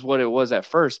that was what it was at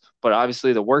first. But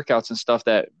obviously the workouts and stuff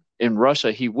that in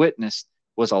Russia he witnessed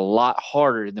was a lot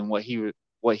harder than what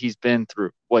he's been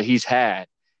through, what he's had.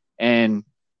 And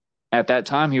at that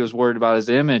time he was worried about his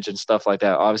image and stuff like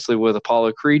that. Obviously with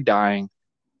Apollo Creed dying,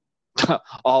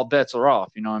 all bets are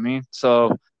off, you know what I mean?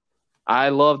 So I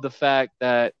love the fact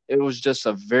that it was just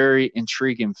a very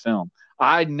intriguing film.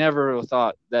 I never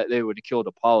thought that they would have killed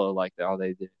Apollo like how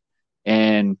they did.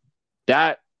 And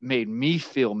that made me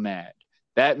feel mad.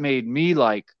 That made me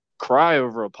like cry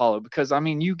over Apollo because, I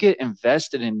mean, you get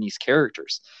invested in these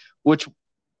characters, which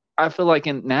I feel like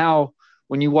now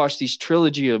when you watch these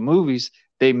trilogy of movies,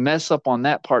 they mess up on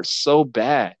that part so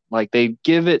bad. Like they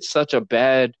give it such a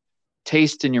bad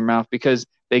taste in your mouth because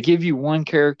they give you one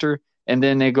character and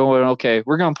then they go, okay,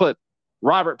 we're going to put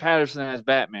Robert Pattinson as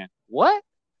Batman. What?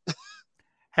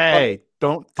 Hey,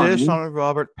 don't dish on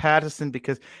Robert Pattinson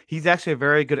because he's actually a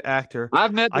very good actor.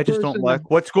 I just don't like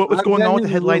what's going on with the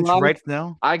headlines right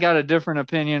now. I got a different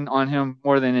opinion on him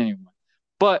more than anyone.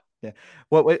 But yeah,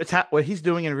 what he's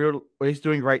doing what he's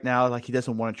doing right now, like he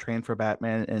doesn't want to train for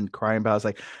Batman and crying about. It's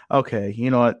like, okay, you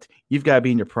know what? You've got to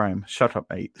be in your prime. Shut up,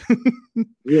 mate.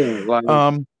 Yeah,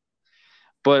 like,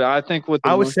 but I think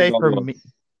I would say for me,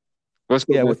 with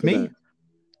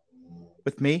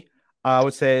me, I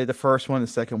would say the first one, the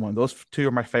second one. Those two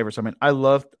are my favorites. I mean, I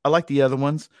like the other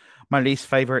ones. My least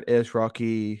favorite is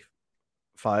Rocky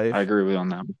 5. I agree with you on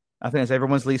that. I think it's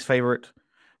everyone's least favorite,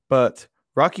 but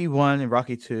Rocky 1 and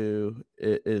Rocky 2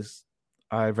 is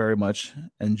I very much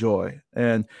enjoy.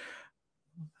 And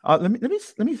let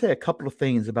me say a couple of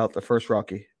things about the first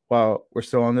Rocky while we're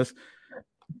still on this.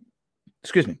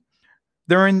 Excuse me.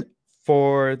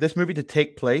 For this movie to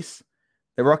take place,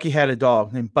 the Rocky had a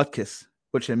dog named Butkus,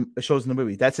 which it shows in the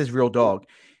movie. That's his real dog.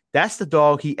 That's the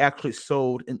dog he actually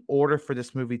sold in order for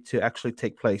this movie to actually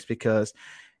take place because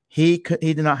he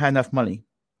did not have enough money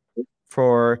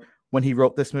for when he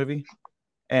wrote this movie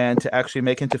and to actually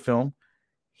make into film.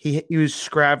 He was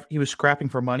scrapping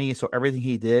for money, so everything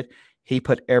he did, he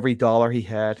put every dollar he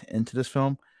had into this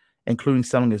film, including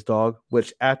selling his dog,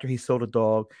 which after he sold a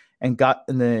dog and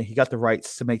he got the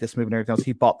rights to make this movie and everything else,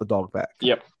 he bought the dog back.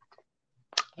 Yep.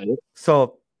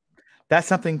 So that's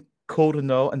something cool to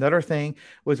know. Another thing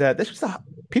was that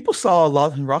people saw a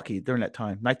lot in Rocky during that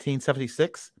time,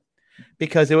 1976,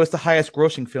 because it was the highest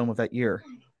grossing film of that year.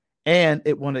 And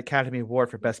it won the Academy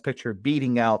Award for Best Picture,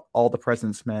 beating out All the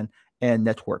President's Men and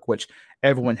Network, which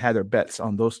everyone had their bets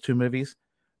on those two movies.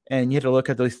 And you had to look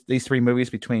at these three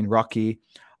movies between Rocky,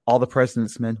 All the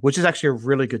President's Men, which is actually a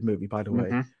really good movie, by the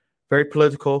way. Very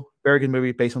political, very good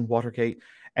movie based on Watergate.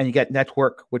 And you get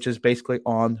Network, which is basically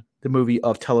on the movie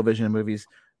of television and movies.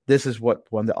 This is what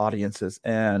won the audiences.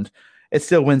 And it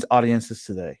still wins audiences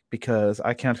today because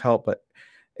I can't help but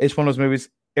it's one of those movies.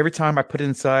 Every time I put it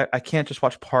inside, I can't just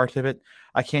watch part of it.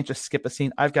 I can't just skip a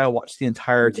scene. I've got to watch the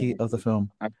entirety of the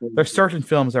film. There's certain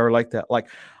films that are like that. Like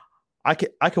I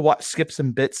could watch skips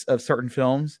and bits of certain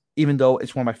films, even though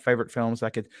it's one of my favorite films. I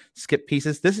could skip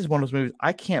pieces. This is one of those movies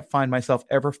I can't find myself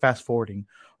ever fast forwarding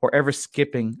or ever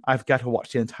skipping. I've got to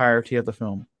watch the entirety of the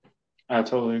film. I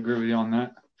totally agree with you on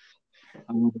that.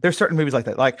 There's certain movies like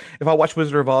that. Like if I watch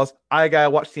Wizard of Oz, I gotta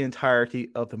watch the entirety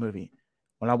of the movie.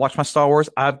 When I watch my Star Wars,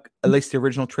 at least the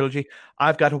original trilogy,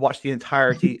 I've got to watch the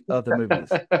entirety of the movies.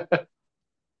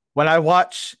 When I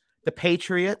watch The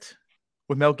Patriot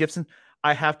with Mel Gibson,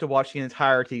 I have to watch the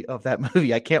entirety of that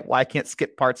movie. I can't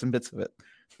skip parts and bits of it.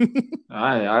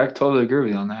 I totally agree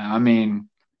with you on that. I mean,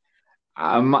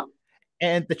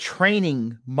 and the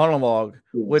training monologue,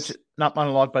 yes. Which not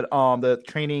monologue, but the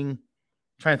training. I'm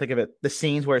trying to think of it. The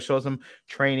scenes where it shows them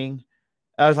training.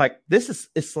 I was like,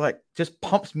 it's like just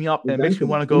pumps me up and makes me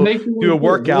want to go do a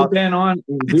workout. I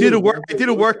did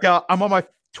a workout. I'm on my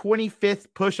 25th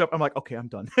push-up. I'm like, okay, I'm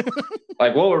done.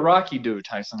 Like, what would Rocky do,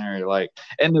 Tyson Area? Like,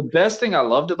 and the best thing I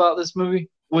loved about this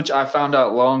movie, which I found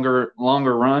out longer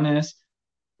run, is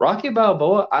Rocky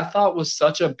Balboa. I thought was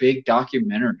such a big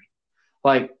documentary.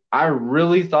 Like, I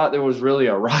really thought there was really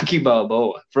a Rocky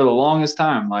Balboa for the longest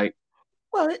time. Like,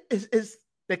 well,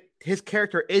 his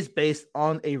character is based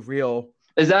on a real.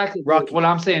 Exactly. Rocky. What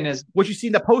I'm saying is, what you see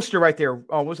in the poster right there.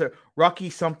 What was it? Rocky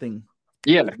something.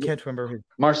 Yeah, I can't remember who.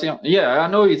 Marciano. Yeah, I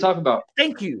know what you're talking about.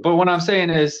 Thank you. But what I'm saying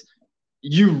is,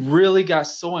 you really got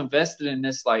so invested in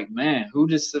this. Like, man, who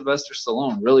does Sylvester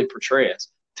Stallone really portray as?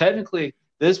 Technically,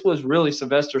 this was really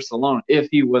Sylvester Stallone if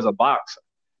he was a boxer,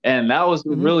 and that was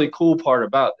the really cool part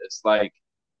about this. Like,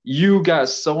 you got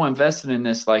so invested in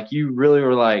this, like you really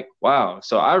were like, wow.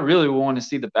 So I really want to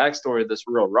see the backstory of this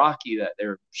real Rocky that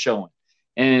they're showing.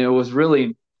 And it was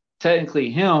really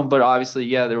technically him, but obviously,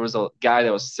 yeah, there was a guy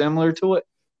that was similar to it.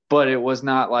 but it was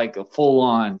not like a full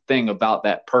on thing about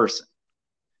that person.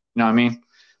 You know what I mean?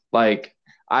 Like,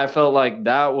 I felt like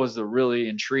that was the really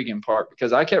intriguing part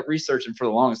because I kept researching for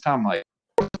the longest time, like,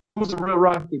 who's the real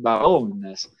Rocky Balboa in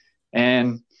this?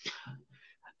 And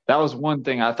that was one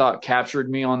thing I thought captured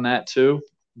me on that too.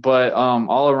 But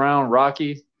all around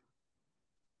Rocky,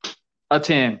 a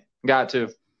 10. Got to.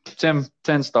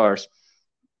 10 stars.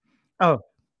 Oh,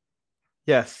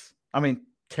 yes. I mean,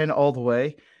 10 all the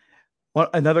way. Well,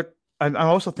 I'm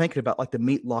also thinking about like the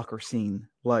meat locker scene.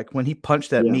 Like when he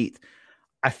punched that meat,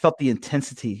 I felt the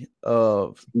intensity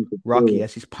of Rocky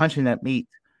as he's punching that meat.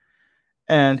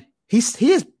 And he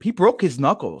broke his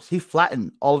knuckles. He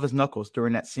flattened all of his knuckles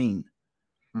during that scene.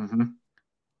 Mm-hmm.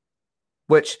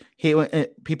 Which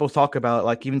people talk about,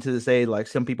 like even to this day, like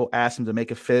some people ask him to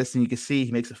make a fist, and you can see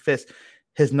he makes a fist.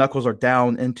 His knuckles are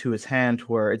down into his hand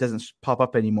where it doesn't pop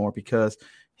up anymore because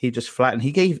he just flattened.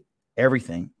 He gave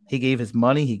everything. He gave his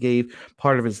money. He gave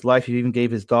part of his life. He even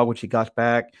gave his dog, which he got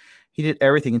back. He did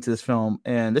everything into this film.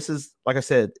 And this is, like I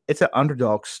said, it's an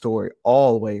underdog story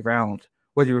all the way around.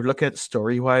 Whether you're looking at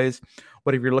story-wise,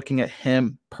 whether you're looking at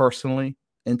him personally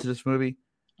into this movie,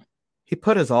 he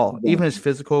put his all, even his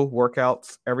physical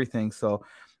workouts, everything. So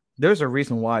there's a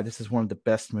reason why this is one of the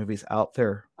best movies out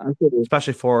there,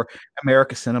 especially for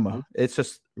America cinema. It's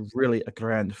just really a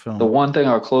grand film. The one thing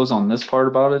I'll close on this part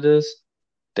about it is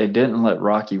they didn't let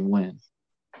Rocky win.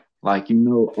 Like,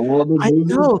 all the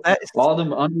movies, all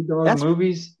the underdog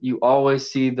movies, you always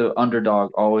see the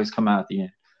underdog always come out at the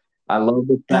end. I love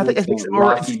the fact that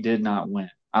Rocky did not win.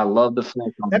 I love the fact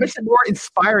that makes it more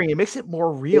inspiring. It makes it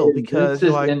more real because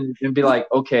you're like, and be like,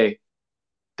 okay,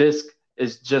 this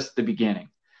is just the beginning.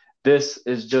 This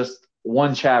is just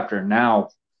one chapter. Now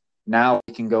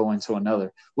we can go into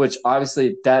another. Which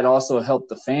obviously that also helped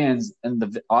the fans and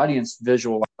the audience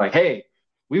visualize, like, hey,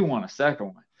 we want a second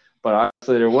one. But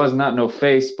obviously there was no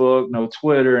Facebook, no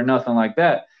Twitter, and nothing like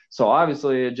that. So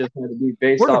obviously it just had to be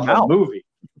based off a movie.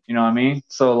 You know what I mean?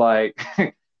 So like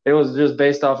it was just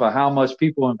based off of how much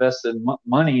people invested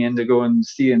money into going and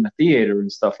see in the theater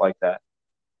and stuff like that.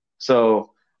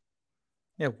 So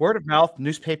yeah, word of mouth,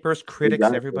 newspapers, critics,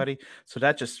 everybody. So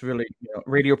that just really,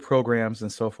 radio programs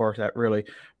and so forth, that really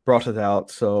brought it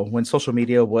out. So when social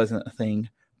media wasn't a thing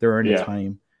during the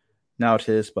time, now it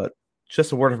is. But just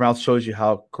the word of mouth shows you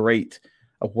how great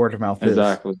a word of mouth is.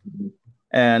 Exactly.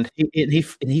 And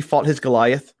he fought his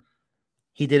Goliath.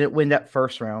 He didn't win that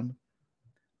first round,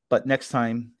 but next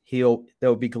time there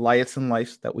will be Goliaths in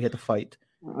life that we had to fight.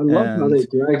 I love how they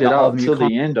dragged it out until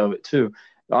the end of it too.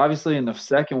 Obviously, in the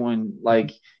second one,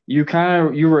 like you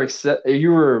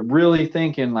were really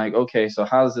thinking like, okay, so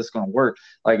how is this going to work?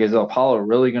 Like, is Apollo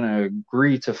really going to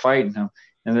agree to fighting him?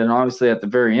 And then obviously at the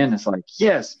very end, it's like,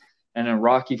 yes. And then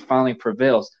Rocky finally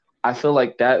prevails. I feel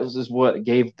like that was just what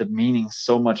gave the meaning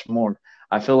so much more.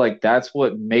 I feel like that's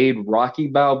what made Rocky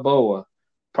Balboa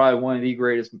probably one of the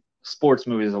greatest sports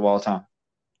movies of all time.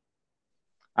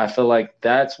 I feel like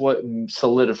that's what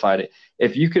solidified it.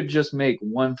 If you could just make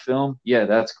one film, yeah,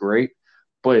 that's great.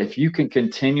 But if you can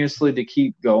continuously to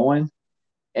keep going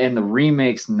and the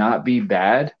remakes not be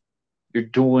bad, you're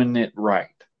doing it right.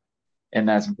 And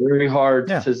that's very hard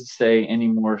to say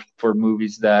anymore for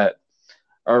movies that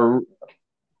are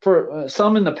for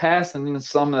some in the past and then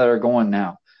some that are going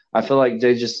now. I feel like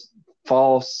they just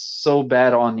fall so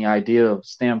bad on the idea of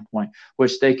standpoint,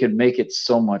 which they could make it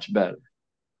so much better.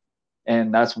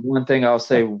 And that's one thing I'll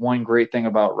say, one great thing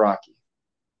about Rocky.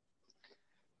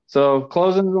 So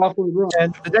closing it off with Rocky.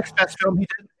 And the next best film he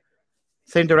did,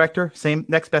 same director,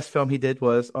 next best film he did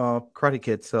was Karate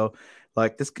Kid. So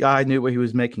like this guy knew what he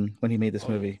was making when he made this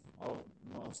movie. Oh,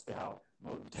 most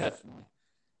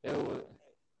definitely.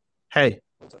 Hey,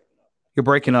 you're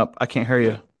breaking up. I can't hear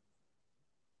you.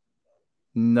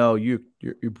 No, you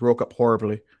broke up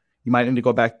horribly. You might need to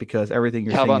go back because everything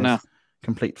you're saying is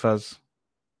complete fuzz.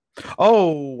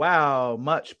 Oh, wow.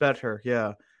 Much better.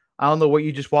 Yeah. I don't know what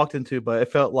you just walked into, but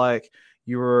it felt like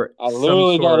you were. I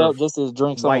literally got up just to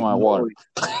drink some of my water.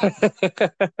 I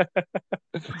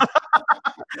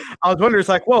was wondering, it's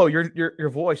like, whoa, your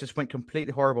voice just went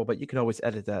completely horrible, but you can always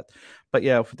edit that. But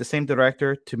yeah, with the same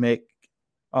director to make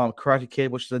Karate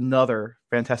Kid, which is another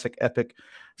fantastic, epic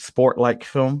sport-like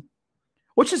film.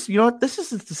 Which is, this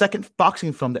is the second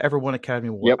boxing film to ever win Academy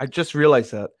Award. Yep. I just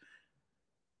realized that.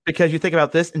 Because you think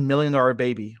about this and $1 Million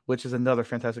Baby, which is another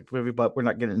fantastic movie, but we're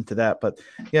not getting into that. But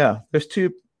yeah, there's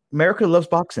two. America loves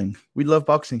boxing. We love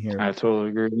boxing here. I totally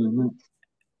agree with that.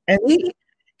 And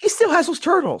he still has those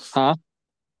turtles. Huh?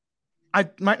 I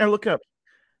might not look up.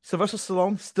 Sylvester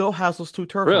Stallone still has those two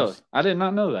turtles. Really? I did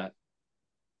not know that.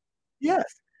 Yes.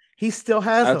 He still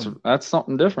has them. That's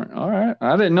something different. All right,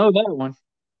 I didn't know that one.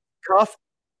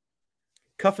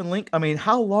 Cuff and Link. I mean,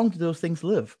 how long do those things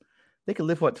live? They could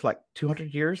live, what, to like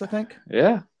 200 years, I think?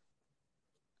 Yeah.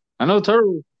 I know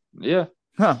turtles. Yeah.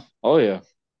 Huh. Oh, yeah.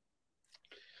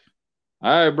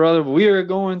 All right, brother. We are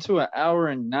going to 1 hour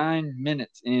and 9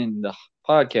 minutes in the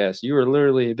podcast. You are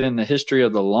literally been the history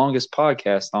of the longest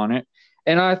podcast on it.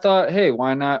 And I thought, hey,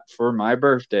 why not for my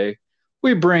birthday?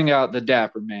 We bring out the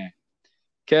Dapper Man.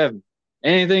 Kevin,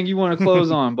 anything you want to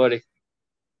close on, buddy?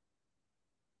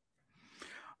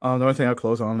 The only thing I'll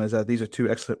close on is that these are two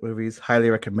excellent movies. Highly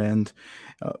recommend.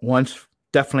 One's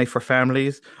definitely for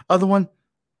families. Other one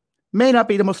may not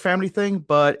be the most family thing,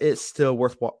 but it's still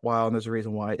worthwhile, and there's a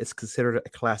reason why. It's considered a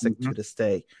classic to this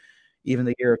day, even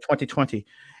the year of 2020.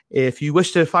 If you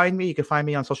wish to find me, you can find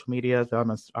me on social media.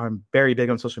 I'm very big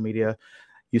on social media.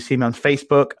 You see me on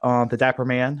Facebook, on the Dapper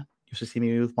Man. You should see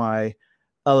me with my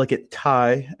elegant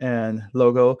tie and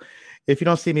logo. If you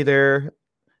don't see me there,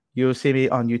 you'll see me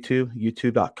on YouTube,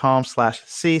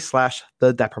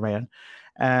 youtube.com/c/the Dapper Man.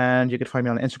 And you can find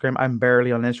me on Instagram. I'm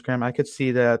barely on Instagram. I could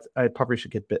see that I probably should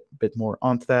get a bit more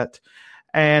onto that.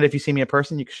 And if you see me in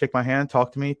person, you can shake my hand,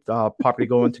 talk to me. Probably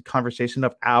go into conversation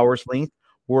of hours length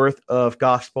worth of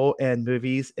gospel and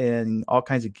movies and all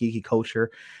kinds of geeky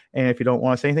culture. And if you don't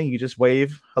want to say anything, you just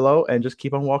wave hello and just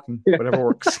keep on walking. Whatever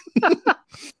works.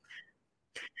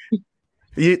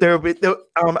 There will be,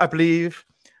 I believe,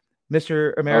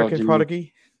 Mr. American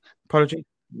Prodigy.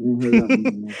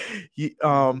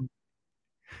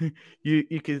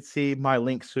 You can see my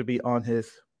links should be on his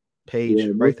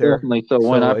page right there. Definitely. So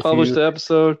when I publish the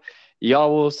episode,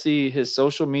 y'all will see his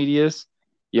social medias.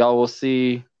 Y'all will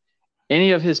see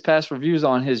any of his past reviews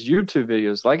on his YouTube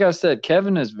videos. Like I said,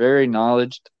 Kevin is very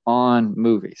knowledgeable on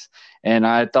movies, and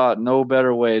I thought no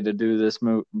better way to do this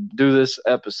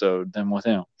episode than with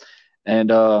him.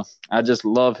 And I just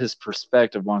love his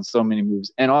perspective on so many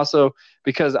movies. And also,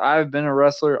 because I've been a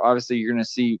wrestler, obviously you're going to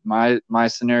see my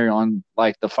scenario on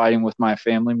like the Fighting with My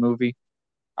Family movie.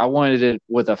 I wanted it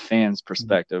with a fan's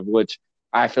perspective, which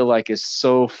I feel like is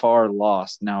so far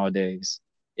lost nowadays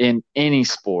in any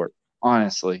sport.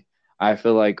 Honestly, I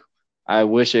feel like I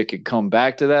wish it could come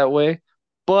back to that way,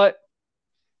 but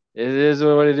it is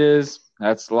what it is.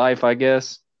 That's life, I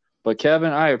guess. But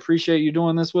Kevin, I appreciate you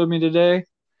doing this with me today.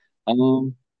 I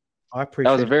appreciate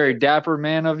that was a very dapper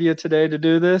man of you today to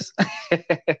do this.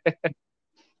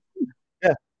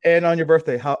 Yeah, and on your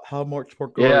birthday, how much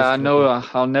more? Yeah, I know.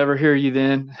 I'll never hear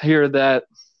that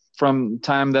from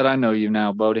time that I know you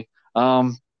now, Bodie. I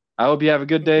hope you have a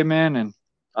good day, man, and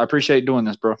I appreciate doing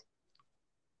this, bro.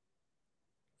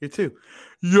 You too.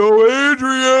 Yo,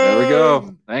 Adrian. There we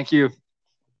go. Thank you.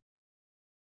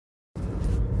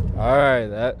 All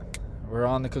right, we're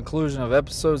on the conclusion of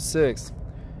episode 6.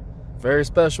 Very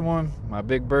special one. My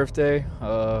big birthday.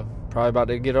 Probably about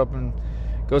to get up and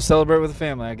go celebrate with the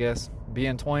family, I guess.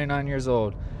 Being 29 years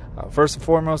old. First and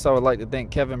foremost, I would like to thank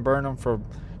Kevin Burnham for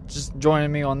just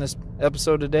joining me on this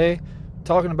episode today,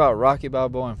 talking about Rocky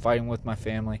Balboa and Fighting with My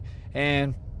Family.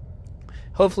 And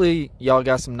hopefully y'all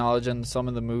got some knowledge in some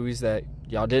of the movies that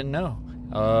y'all didn't know.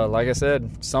 Like I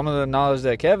said, some of the knowledge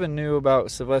that Kevin knew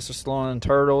about Sylvester Stallone and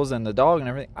Turtles and the dog and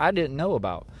everything, I didn't know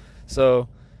about. So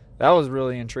that was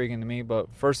really intriguing to me.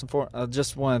 But first and foremost, I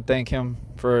just want to thank him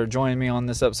for joining me on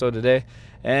this episode today.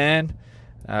 And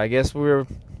I guess we're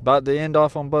about to end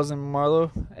off on Buzzing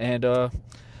Marlowe. And there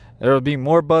will be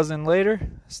more buzzing later.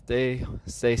 Stay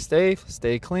safe,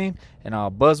 stay clean, and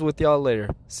I'll buzz with y'all later.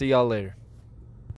 See y'all later.